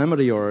own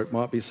calamity, or it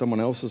might be someone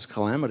else's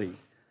calamity,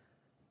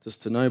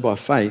 just to know by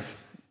faith,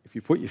 if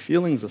you put your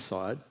feelings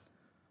aside,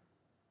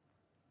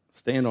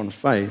 stand on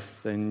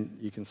faith, then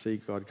you can see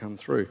God come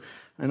through.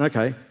 And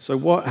okay, so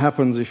what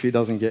happens if he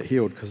doesn't get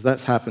healed? Because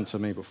that's happened to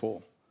me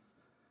before.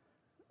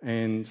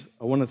 And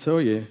I want to tell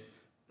you,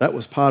 that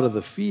was part of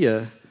the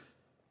fear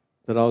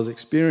that I was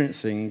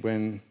experiencing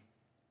when,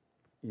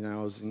 I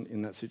was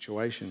in that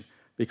situation,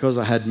 because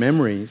I had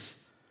memories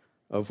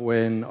of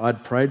when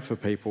I'd prayed for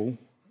people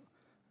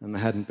and they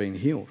hadn't been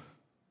healed.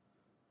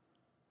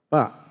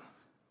 But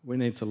we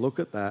need to look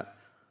at that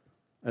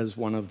as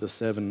one of the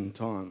 7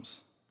 times.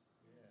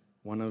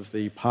 One of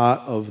the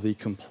part of the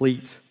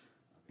complete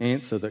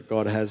answer that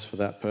God has for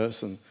that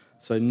person.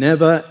 So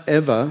never,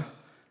 ever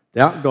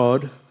doubt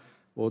God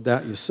or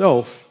doubt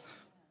yourself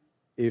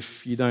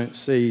if you don't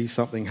see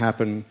something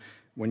happen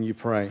when you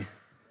pray.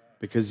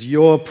 Because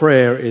your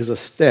prayer is a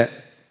step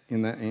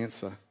in that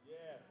answer.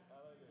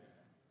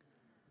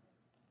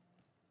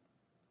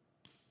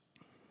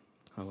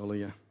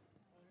 Hallelujah.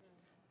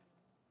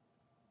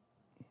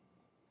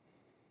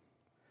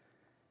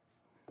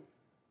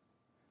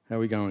 How are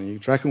we going? Are you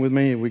tracking with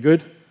me? Are we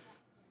good?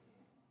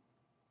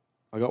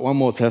 I got one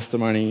more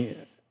testimony,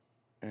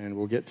 and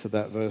we'll get to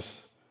that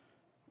verse.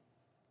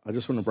 I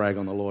just want to brag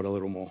on the Lord a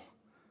little more.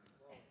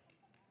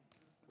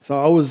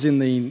 So I was in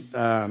the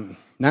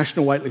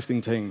national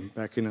weightlifting team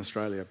back in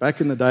Australia. Back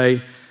in the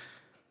day,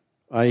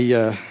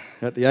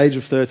 at the age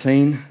of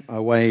 13, I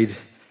weighed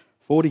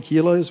 40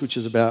 kilos, which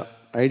is about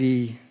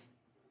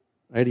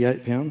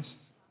 88 pounds.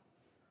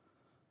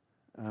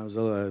 I was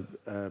a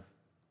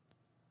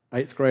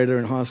 8th grader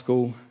in high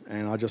school,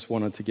 and I just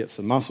wanted to get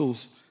some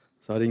muscles,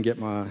 so I didn't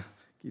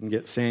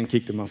get sand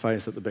kicked in my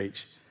face at the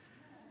beach.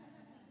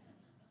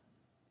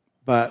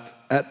 But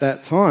at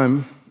that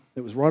time,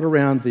 it was right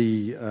around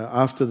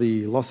after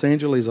the Los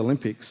Angeles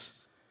Olympics,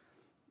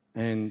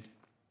 and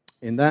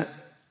in that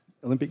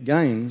Olympic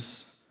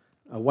Games,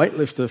 a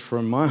weightlifter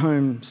from my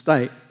home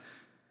state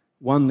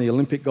won the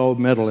Olympic gold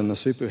medal in the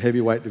super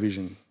heavyweight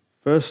division.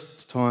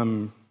 First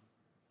time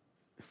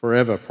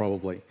forever,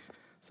 probably.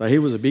 So he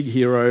was a big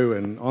hero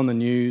and on the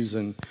news,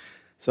 and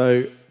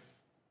so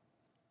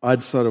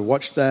I'd sort of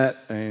watched that,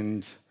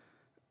 and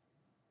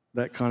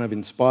that kind of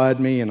inspired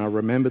me, and I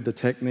remembered the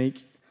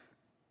technique,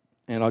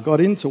 and I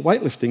got into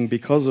weightlifting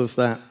because of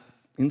that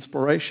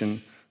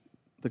inspiration.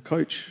 The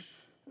coach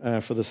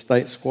for the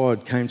state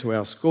squad came to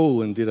our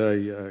school and did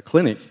a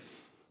clinic,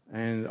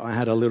 and I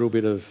had a little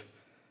bit of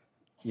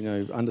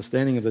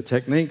understanding of the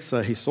technique,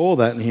 so he saw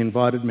that and he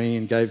invited me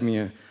and gave me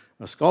a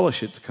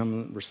scholarship to come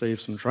and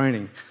receive some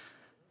training.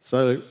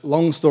 So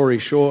long story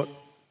short,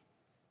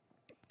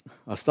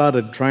 I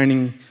started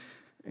training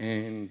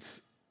and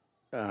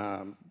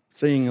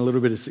seeing a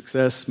little bit of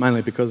success,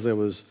 mainly because there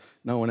was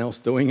no one else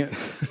doing it.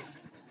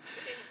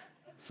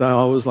 So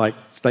I was like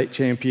state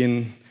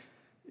champion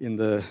in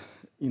the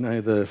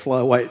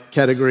flyweight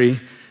category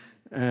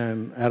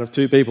out of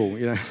 2 people,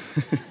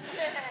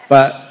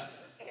 But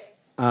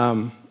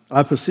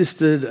I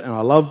persisted and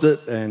I loved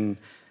it, and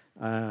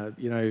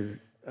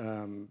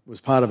was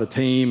part of a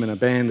team and a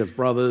band of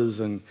brothers,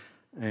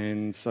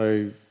 and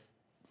so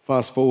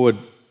fast forward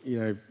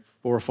 4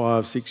 or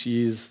 5, 6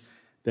 years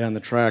down the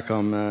track,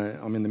 I'm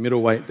in the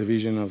middleweight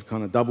division. I've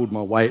kind of doubled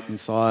my weight and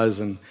size,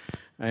 and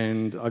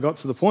I got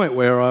to the point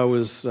where I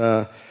was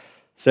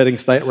setting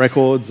state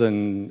records,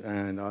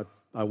 and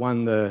I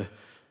won the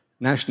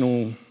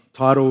national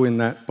title in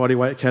that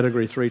bodyweight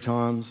category 3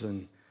 times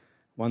and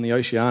won the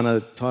Oceania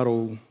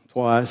title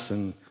twice.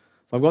 And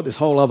so I've got this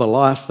whole other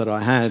life that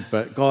I had,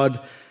 but God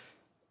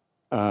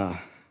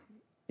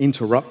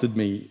interrupted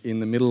me in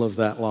the middle of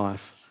that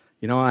life.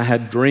 You know, I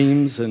had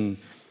dreams and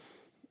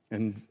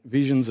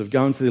visions of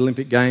going to the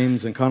Olympic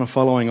Games and kind of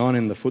following on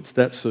in the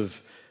footsteps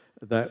of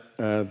that.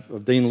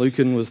 Of Dean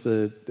Lucan was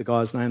the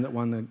guy's name that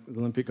won the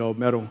Olympic gold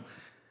medal.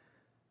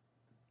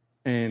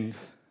 And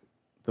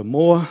the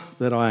more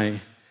that I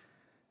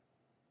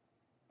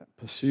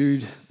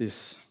pursued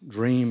this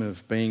dream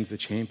of being the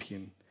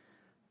champion,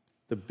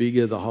 the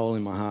bigger the hole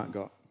in my heart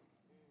got,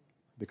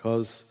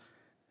 because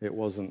it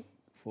wasn't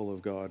full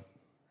of God.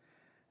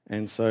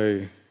 And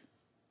so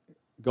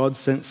God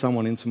sent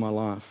someone into my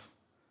life,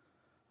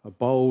 a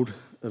bold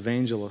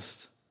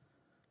evangelist,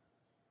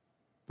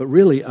 but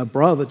really a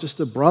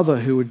brother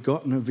who had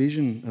gotten a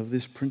vision of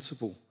this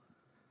principle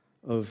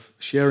of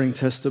sharing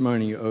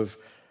testimony, of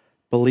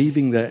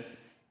believing that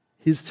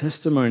his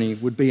testimony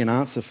would be an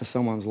answer for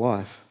someone's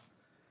life.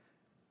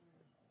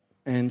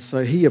 And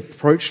so he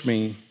approached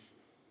me,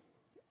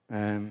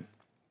 and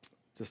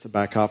just to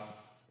back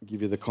up,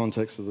 give you the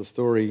context of the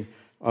story,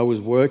 I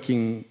was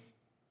working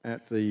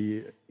at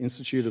the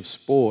Institute of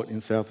Sport in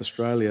South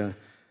Australia,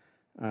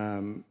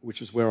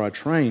 which is where I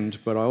trained,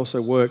 but I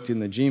also worked in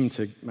the gym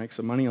to make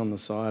some money on the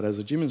side as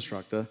a gym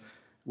instructor,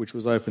 which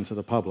was open to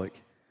the public.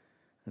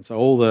 And so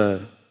all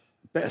the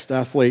best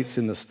athletes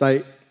in the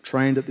state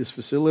trained at this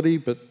facility,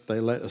 but they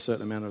let a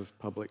certain amount of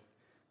public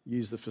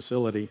use the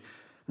facility.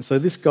 And so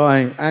this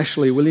guy,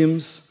 Ashley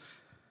Williams,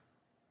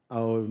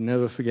 I'll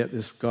never forget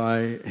this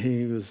guy.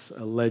 He was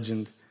a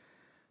legend.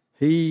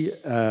 He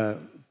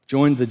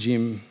joined the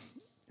gym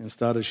and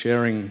started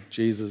sharing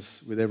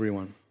Jesus with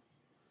everyone.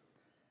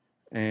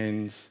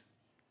 And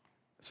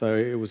so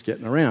it was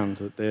getting around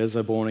that there's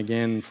a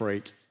born-again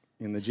freak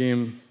in the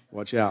gym.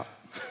 Watch out.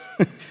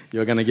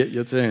 You're going to get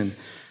your turn.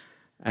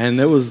 And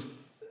there was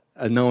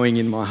a knowing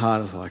in my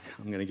heart of like,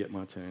 I'm going to get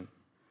my turn.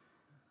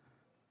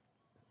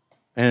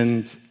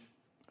 And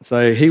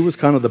so he was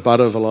kind of the butt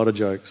of a lot of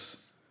jokes.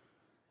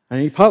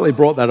 And he partly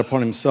brought that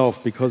upon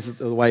himself because of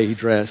the way he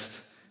dressed.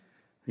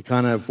 He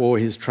kind of wore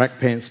his track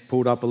pants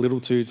pulled up a little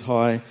too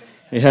high.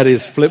 He had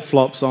his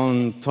flip-flops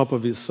on top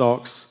of his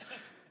socks.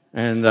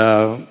 And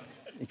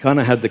he kind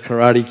of had the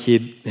Karate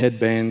Kid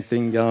headband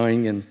thing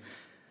going.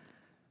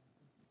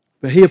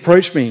 But he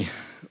approached me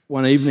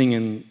one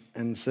evening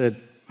and said,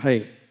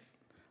 hey,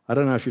 I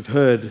don't know if you've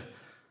heard,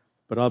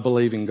 but I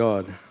believe in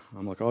God.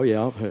 I'm like, oh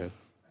yeah, I've heard.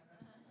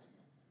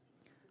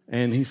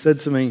 And he said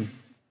to me,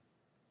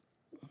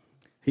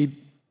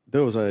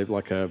 there was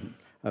a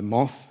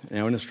moth.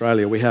 Now in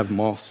Australia we have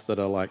moths that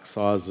are like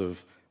size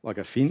of like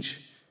a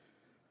finch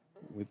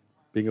with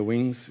bigger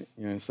wings.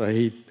 You know, so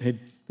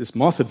this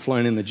moth had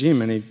flown in the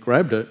gym and he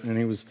grabbed it and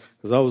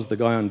because I was the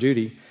guy on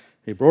duty,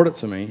 he brought it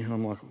to me. And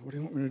I'm like, what do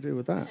you want me to do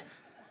with that?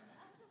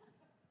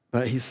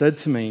 But he said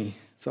to me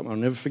something I'll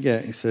never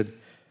forget. He said,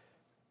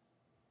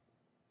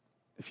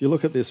 if you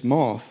look at this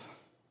moth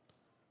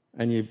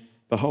and you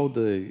behold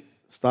the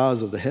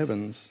stars of the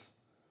heavens,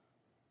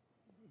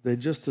 they're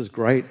just as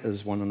great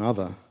as one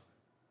another.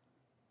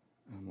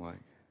 I'm like,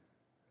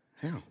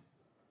 how?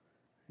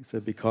 He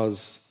said,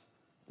 because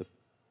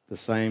the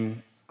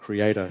same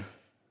Creator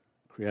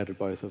created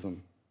both of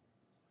them.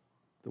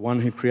 The one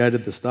who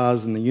created the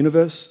stars in the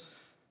universe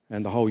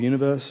and the whole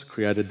universe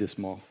created this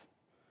moth.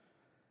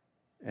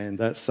 And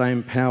that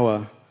same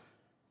power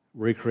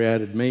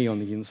recreated me on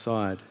the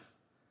inside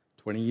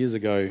 20 years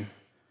ago,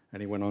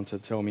 and he went on to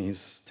tell me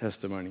his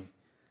testimony.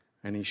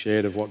 And he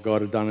shared of what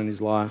God had done in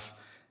his life.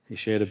 He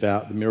shared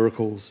about the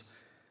miracles.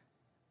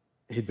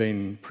 He'd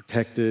been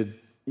protected.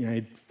 You know,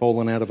 he'd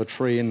fallen out of a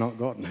tree and not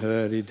gotten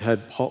hurt. He'd had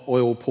hot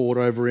oil poured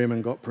over him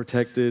and got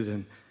protected.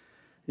 And,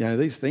 you know,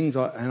 these things.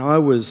 And I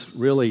was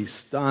really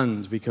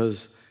stunned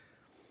because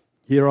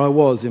here I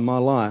was in my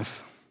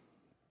life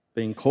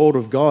being called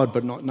of God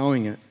but not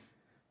knowing it,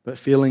 but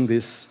feeling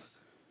this,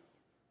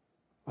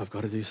 I've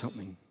got to do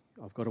something.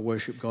 I've got to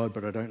worship God,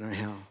 but I don't know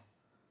how.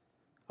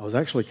 I was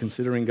actually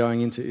considering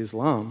going into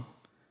Islam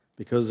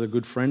because a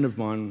good friend of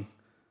mine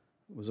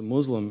was a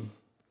Muslim.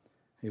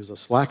 He was a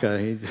slacker.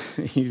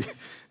 He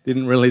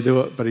didn't really do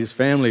it, but his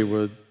family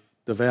were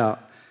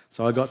devout.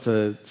 So I got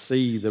to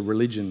see the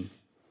religion.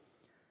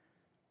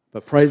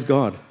 But praise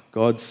God,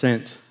 God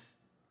sent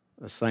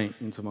a saint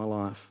into my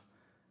life,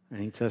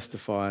 and he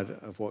testified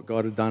of what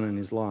God had done in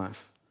his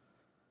life,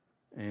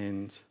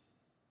 and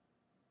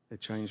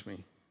it changed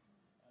me.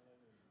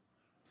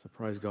 So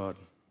praise God.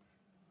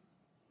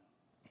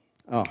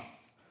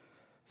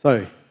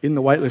 So in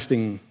the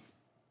weightlifting,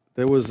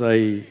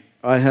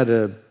 I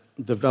had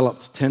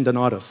developed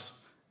tendonitis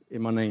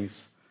in my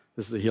knees.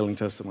 This is a healing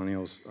testimony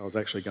I was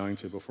actually going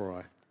to before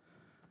I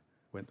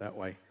went that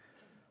way.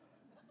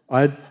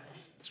 I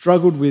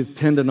struggled with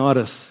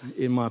tendonitis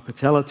in my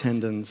patella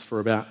tendons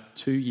for about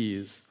 2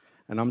 years,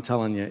 and I'm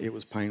telling you, it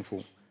was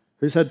painful.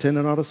 Who's had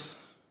tendonitis?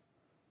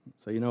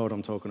 So you know what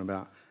I'm talking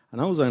about. And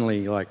I was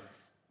only like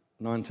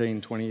 19,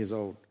 20 years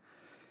old.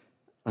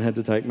 I had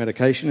to take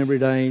medication every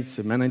day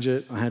to manage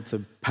it. I had to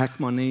pack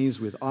my knees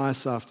with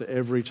ice after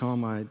every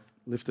time I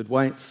lifted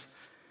weights.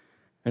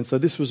 And so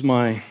this was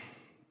my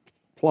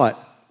plight.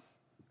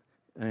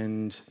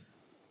 And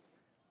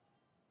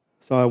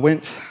so I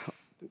went,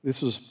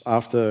 this was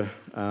after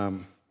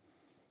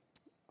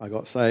I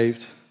got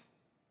saved.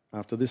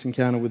 After this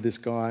encounter with this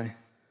guy,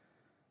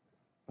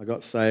 I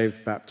got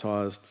saved,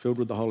 baptized, filled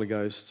with the Holy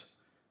Ghost,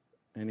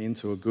 and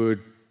into a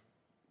good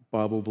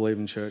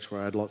Bible-believing church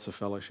where I had lots of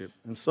fellowship.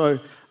 And so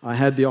I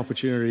had the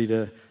opportunity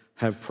to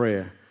have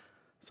prayer.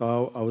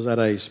 So I was at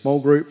a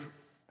small group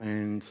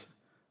and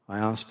I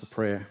asked for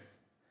prayer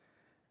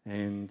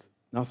and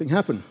nothing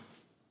happened.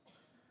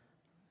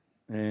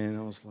 And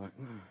I was like,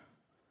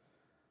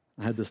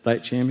 I had the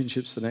state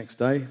championships the next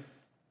day.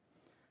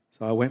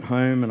 So I went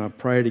home and I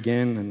prayed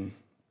again and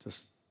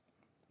just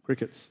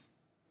crickets.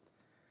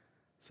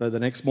 So the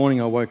next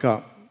morning I woke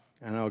up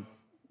and I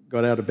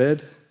got out of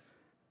bed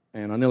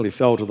and I nearly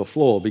fell to the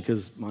floor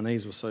because my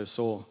knees were so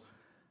sore.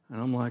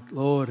 And I'm like,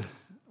 Lord,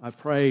 I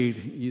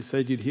prayed. You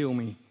said you'd heal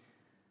me.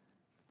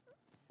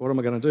 What am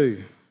I going to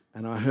do?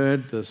 And I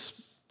heard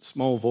this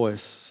small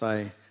voice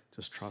say,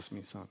 just trust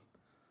me, son.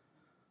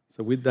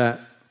 So with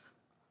that,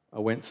 I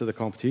went to the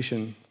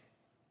competition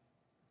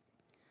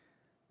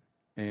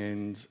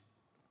and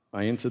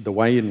I entered the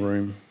weigh-in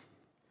room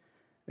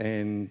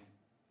and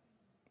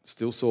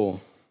still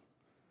sore.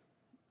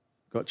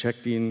 Got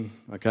checked in,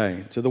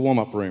 okay, to the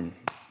warm-up room.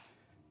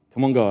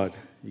 Come on, God,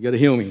 you got to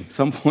heal me at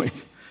some point.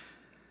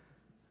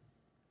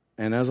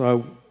 And as I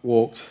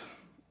walked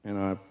and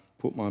I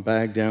put my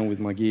bag down with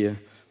my gear,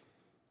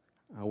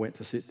 I went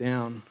to sit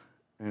down,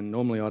 and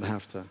normally I'd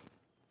have to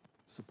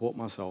support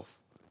myself.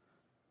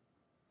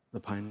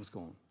 The pain was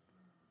gone.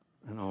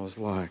 And I was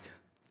like,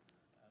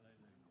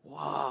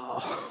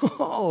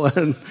 wow.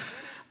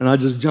 and I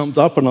just jumped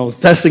up and I was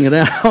testing it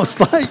out. I was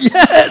like,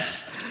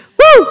 yes!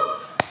 Woo!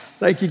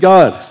 Thank you,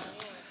 God.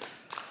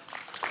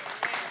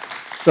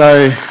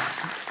 So,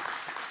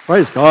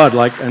 praise God,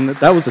 and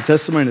that was the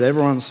testimony that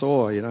everyone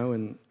saw,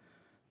 and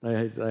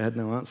they had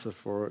no answer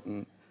for it.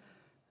 And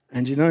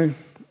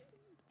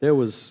there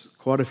was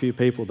quite a few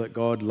people that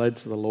God led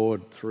to the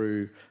Lord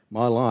through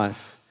my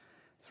life,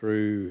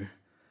 through,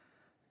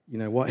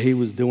 what He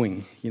was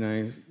doing,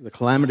 the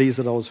calamities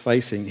that I was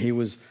facing. He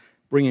was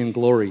bringing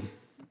glory,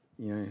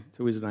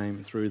 to His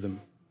name through them.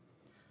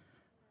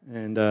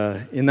 And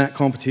in that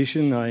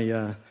competition,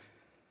 I'll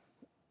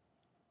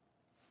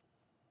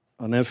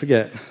never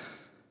forget,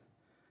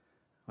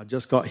 I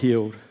just got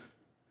healed.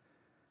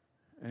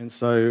 And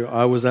so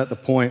I was at the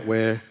point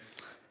where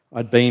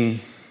I'd been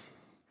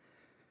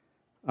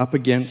up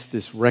against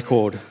this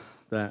record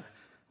that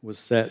was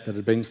set, that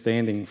had been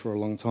standing for a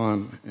long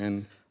time,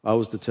 and I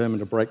was determined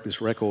to break this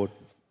record.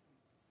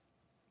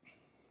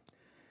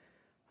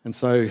 And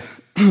so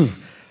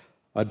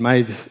I'd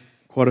made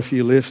quite a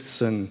few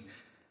lifts, and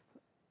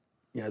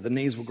the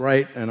knees were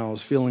great, and I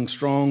was feeling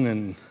strong,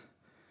 and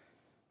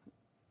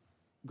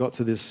got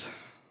to this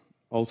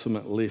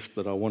ultimate lift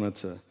that I wanted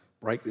to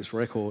break this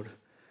record.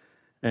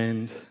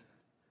 And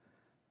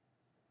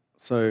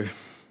so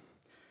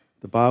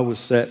the bar was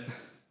set,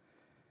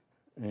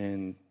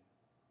 and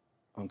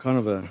I'm kind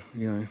of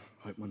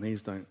hope my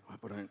knees don't,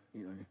 hope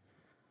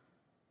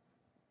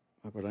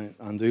I don't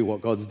undo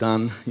what God's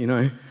done,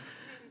 It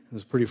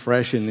was pretty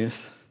fresh in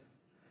this.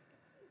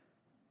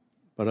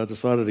 But I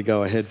decided to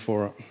go ahead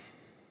for it.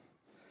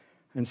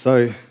 And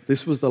so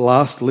this was the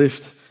last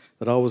lift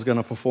that I was going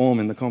to perform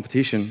in the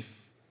competition.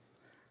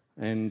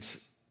 And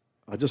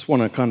I just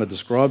want to kind of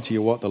describe to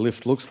you what the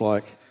lift looks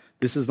like.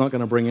 This is not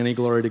going to bring any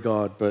glory to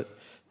God, but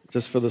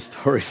just for the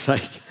story's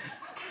sake.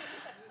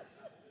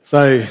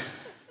 So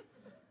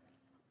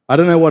I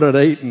don't know what I'd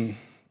eaten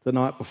the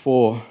night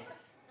before,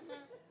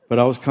 but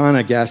I was kind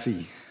of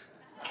gassy.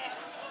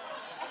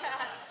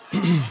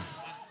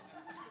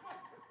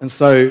 And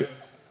so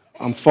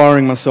I'm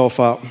firing myself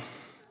up.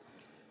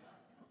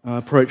 I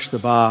approach the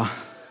bar,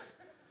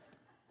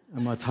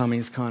 and my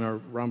tummy's kind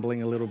of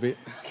rumbling a little bit.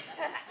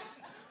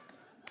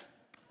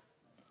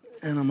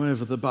 And I'm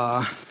over the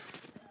bar,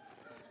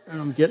 and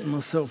I'm getting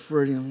myself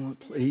ready. I'm like,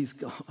 please,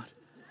 God.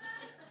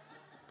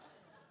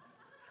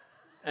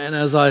 And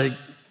as I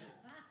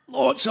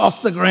launch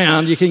off the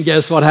ground, you can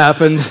guess what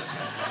happened.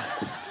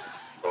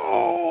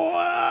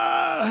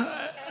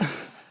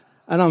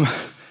 And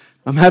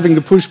I'm having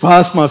to push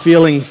past my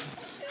feelings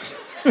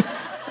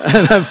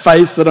and have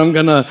faith that I'm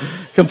going to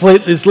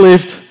complete this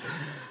lift.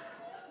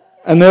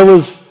 And there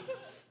was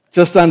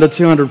just under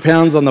 200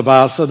 pounds on the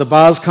bar, so the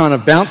bar's kind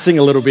of bouncing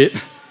a little bit.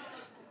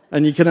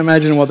 And you can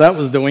imagine what that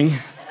was doing.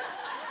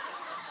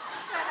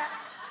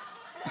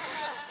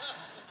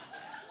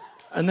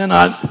 And then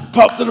I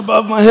popped it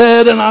above my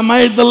head and I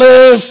made the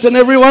lift and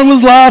everyone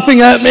was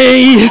laughing at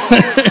me.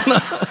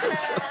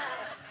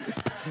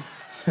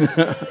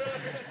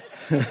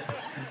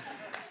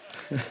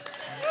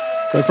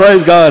 So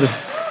praise God.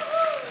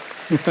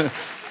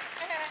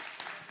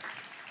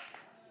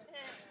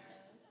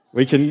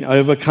 We can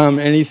overcome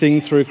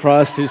anything through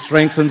Christ who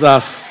strengthens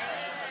us.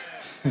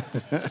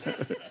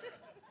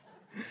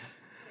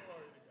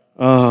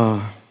 I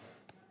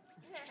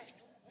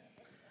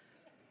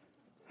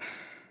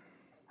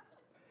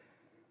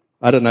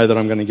don't know that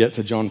I'm going to get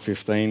to John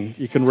 15.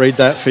 You can read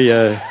that for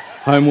your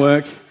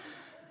homework.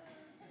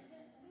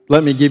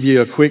 Let me give you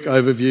a quick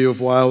overview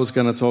of why I was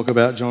going to talk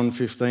about John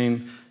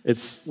 15.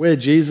 It's where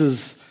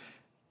Jesus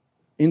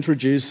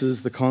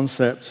introduces the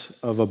concept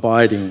of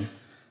abiding,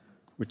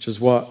 which is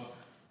what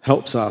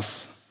helps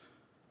us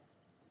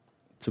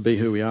to be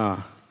who we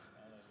are.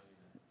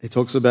 He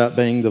talks about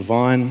being the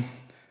vine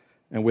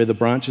and where the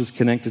branch is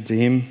connected to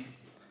him.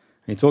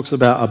 He talks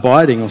about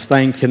abiding or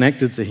staying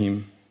connected to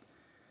him.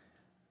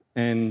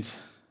 And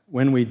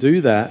when we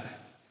do that,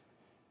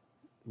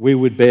 we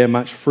would bear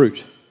much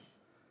fruit.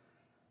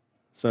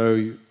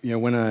 So,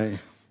 when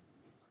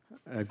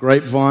a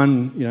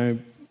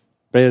grapevine,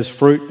 bears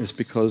fruit, it's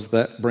because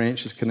that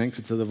branch is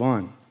connected to the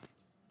vine.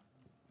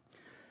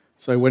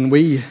 So when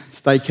we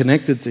stay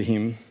connected to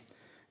him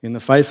in the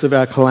face of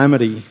our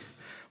calamity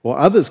or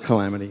others'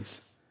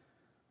 calamities,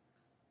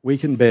 we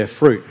can bear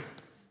fruit.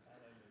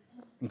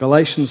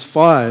 Galatians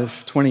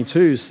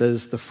 5:22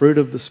 says the fruit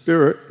of the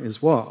Spirit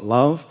is what?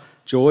 Love,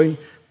 joy,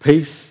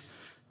 peace,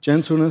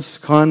 gentleness,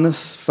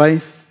 kindness,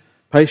 faith,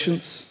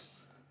 patience.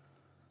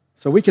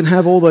 So we can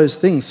have all those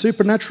things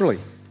supernaturally.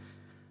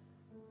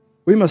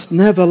 We must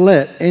never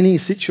let any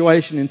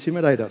situation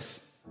intimidate us,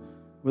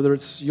 whether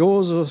it's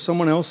yours or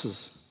someone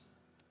else's,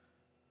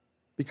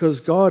 because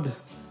God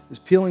is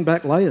peeling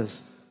back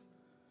layers.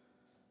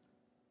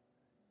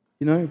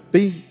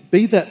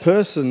 Be that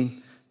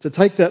person to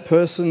take that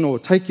person or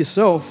take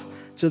yourself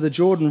to the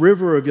Jordan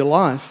River of your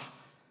life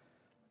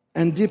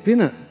and dip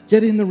in it.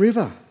 Get in the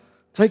river.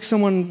 Take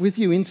someone with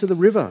you into the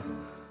river.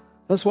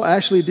 That's what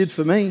Ashley did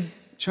for me.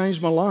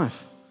 Changed my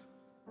life.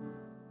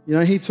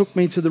 He took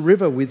me to the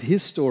river with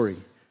his story.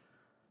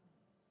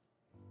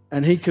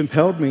 And he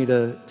compelled me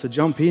to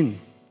jump in.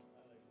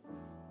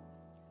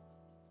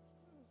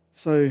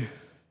 So,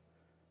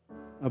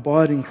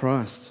 abide in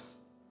Christ.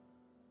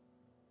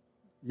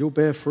 You'll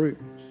bear fruit.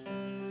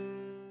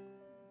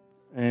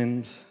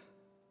 And,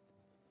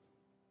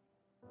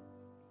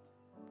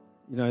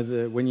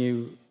 when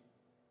you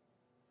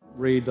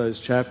read those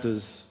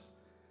chapters,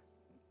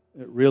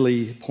 it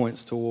really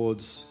points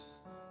towards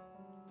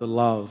the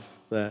love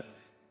that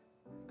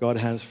God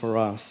has for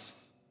us.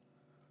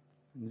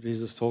 And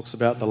Jesus talks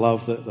about the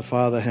love that the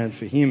Father had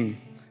for him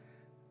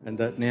and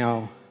that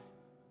now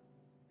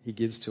he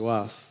gives to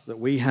us, that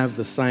we have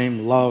the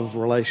same love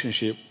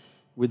relationship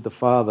with the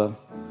Father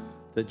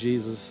that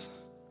Jesus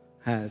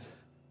had.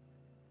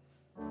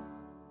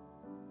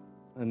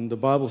 And the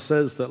Bible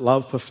says that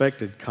love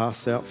perfected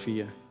casts out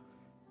fear.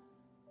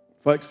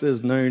 Folks,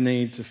 there's no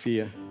need to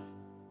fear.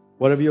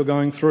 Whatever you're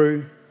going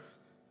through,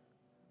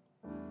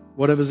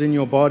 whatever's in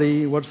your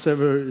body,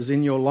 whatever is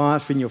in your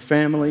life, in your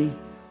family,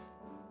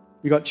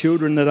 you got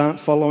children that aren't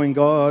following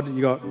God,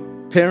 you got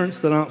parents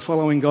that aren't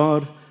following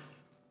God,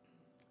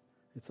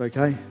 it's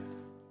okay.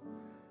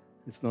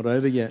 It's not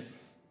over yet.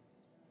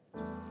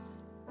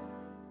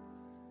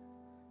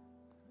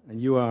 And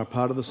you are a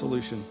part of the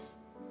solution.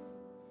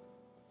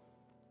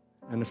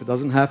 And if it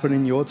doesn't happen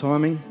in your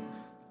timing,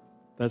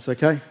 that's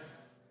okay.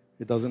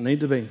 It doesn't need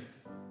to be.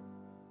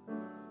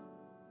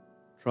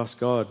 Trust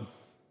God.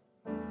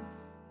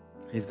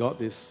 He's got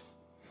this.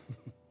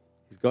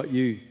 He's got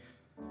you.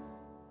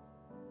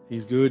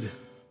 He's good.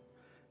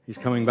 He's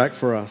coming back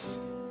for us.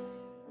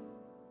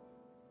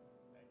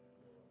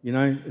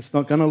 It's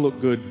not going to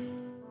look good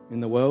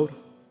in the world.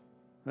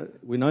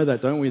 We know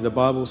that, don't we? The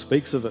Bible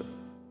speaks of it.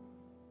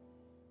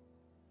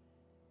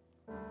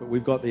 But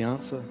we've got the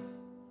answer.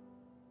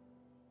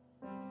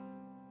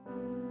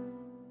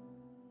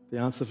 The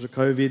answer for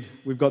COVID,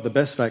 we've got the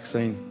best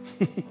vaccine.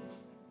 The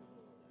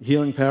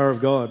healing power of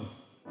God.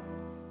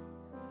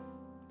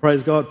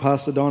 Praise God,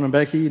 Pastor Don and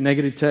Becky,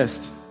 negative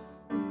test.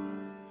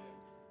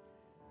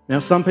 Now,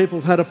 some people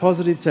have had a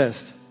positive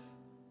test.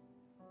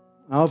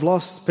 I've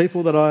lost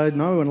people that I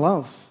know and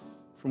love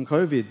from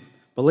COVID,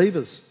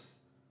 believers.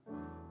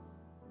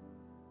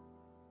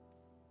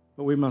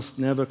 But we must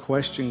never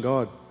question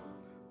God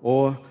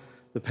or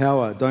the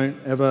power. Don't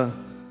ever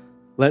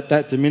let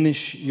that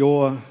diminish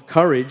your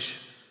courage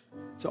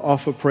to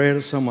offer prayer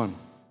to someone,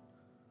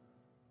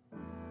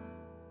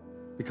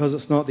 because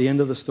it's not the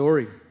end of the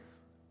story.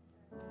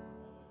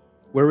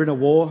 We're in a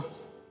war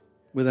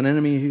with an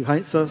enemy who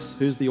hates us,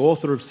 who's the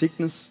author of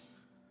sickness.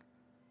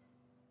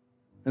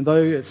 And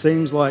though it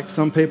seems like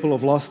some people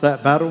have lost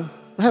that battle,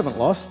 they haven't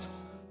lost.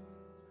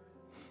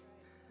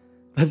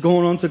 They've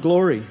gone on to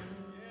glory.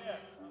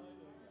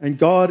 And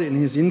God, in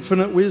his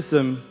infinite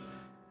wisdom,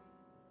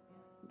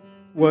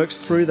 works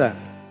through that.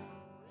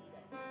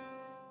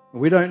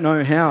 We don't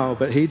know how,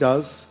 but he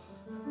does.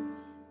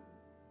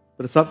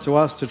 But it's up to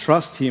us to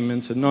trust him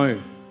and to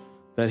know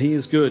that he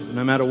is good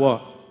no matter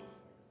what.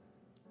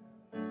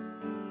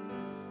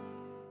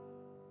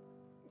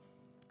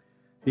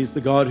 He's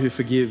the God who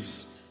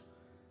forgives.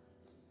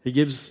 He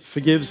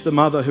forgives the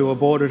mother who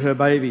aborted her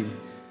baby.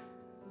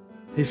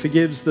 He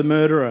forgives the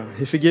murderer.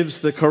 He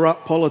forgives the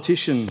corrupt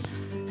politician.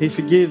 He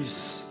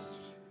forgives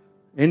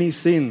any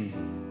sin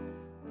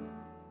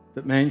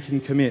that man can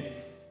commit,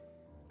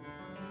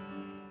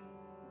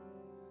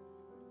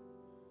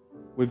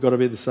 we've got to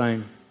be the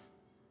same.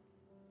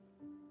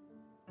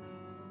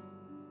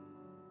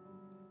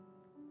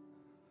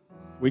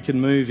 We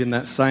can move in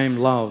that same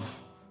love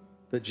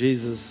that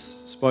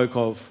Jesus spoke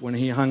of when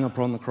he hung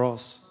upon the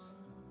cross.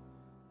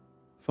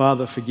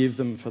 Father, forgive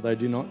them, for they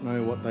do not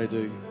know what they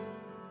do.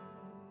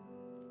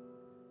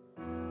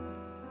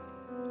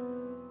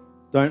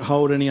 Don't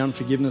hold any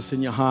unforgiveness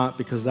in your heart,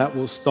 because that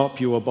will stop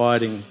you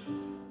abiding.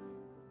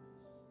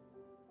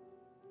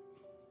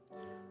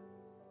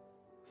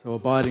 So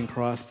abide in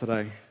Christ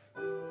today.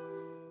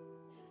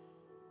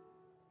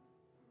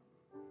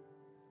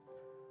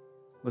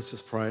 Let's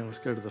just pray. Let's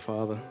go to the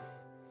Father.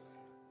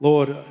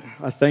 Lord,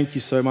 I thank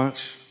you so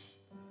much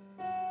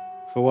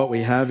for what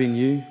we have in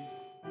you.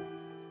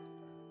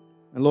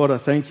 And Lord, I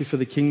thank you for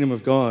the kingdom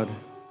of God.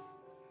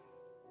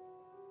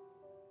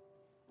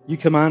 You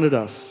commanded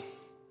us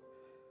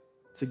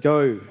to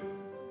go,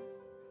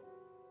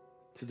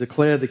 to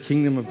declare the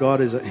kingdom of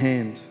God is at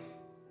hand.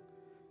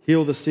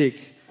 Heal the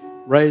sick,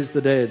 raise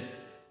the dead,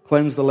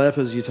 cleanse the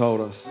lepers, you told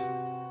us.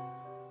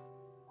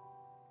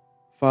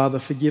 Father,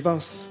 forgive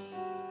us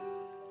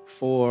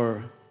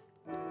for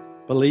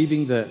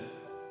believing that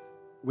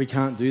we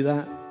can't do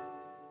that,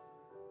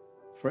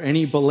 for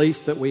any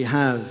belief that we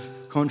have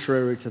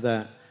contrary to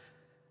that.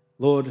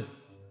 Lord,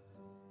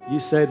 you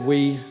said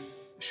we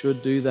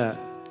should do that.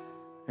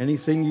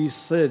 Anything you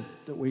said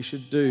that we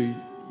should do,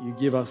 you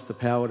give us the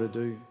power to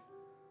do.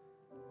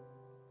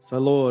 So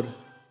Lord,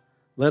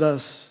 let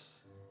us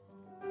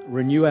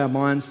renew our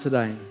minds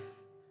today.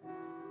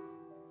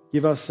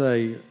 Give us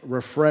a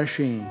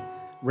refreshing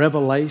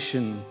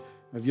revelation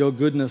of your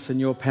goodness and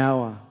your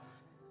power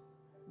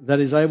that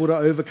is able to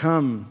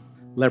overcome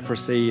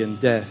leprosy and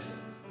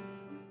death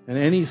and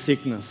any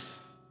sickness.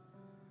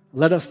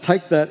 Let us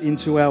take that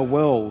into our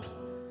world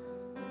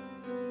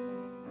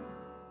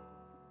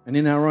and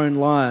in our own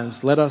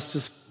lives. Let us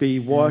just be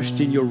washed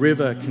in your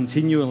river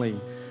continually,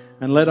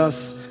 and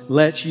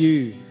let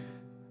you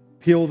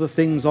peel the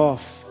things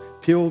off,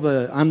 peel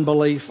the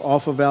unbelief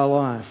off of our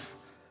life,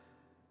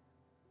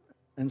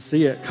 and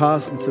see it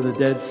cast into the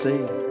Dead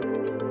Sea.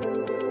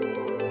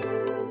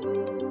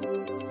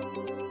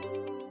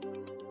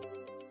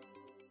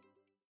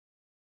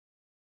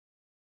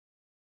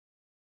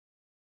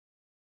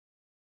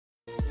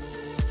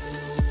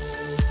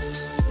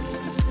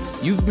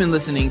 You've been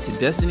listening to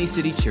Destiny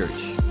City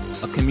Church,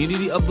 a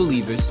community of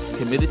believers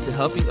committed to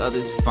helping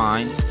others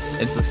find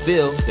and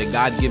fulfill their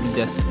God-given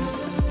destiny.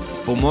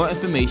 For more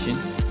information,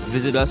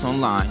 visit us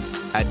online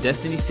at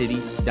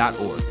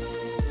destinycity.org.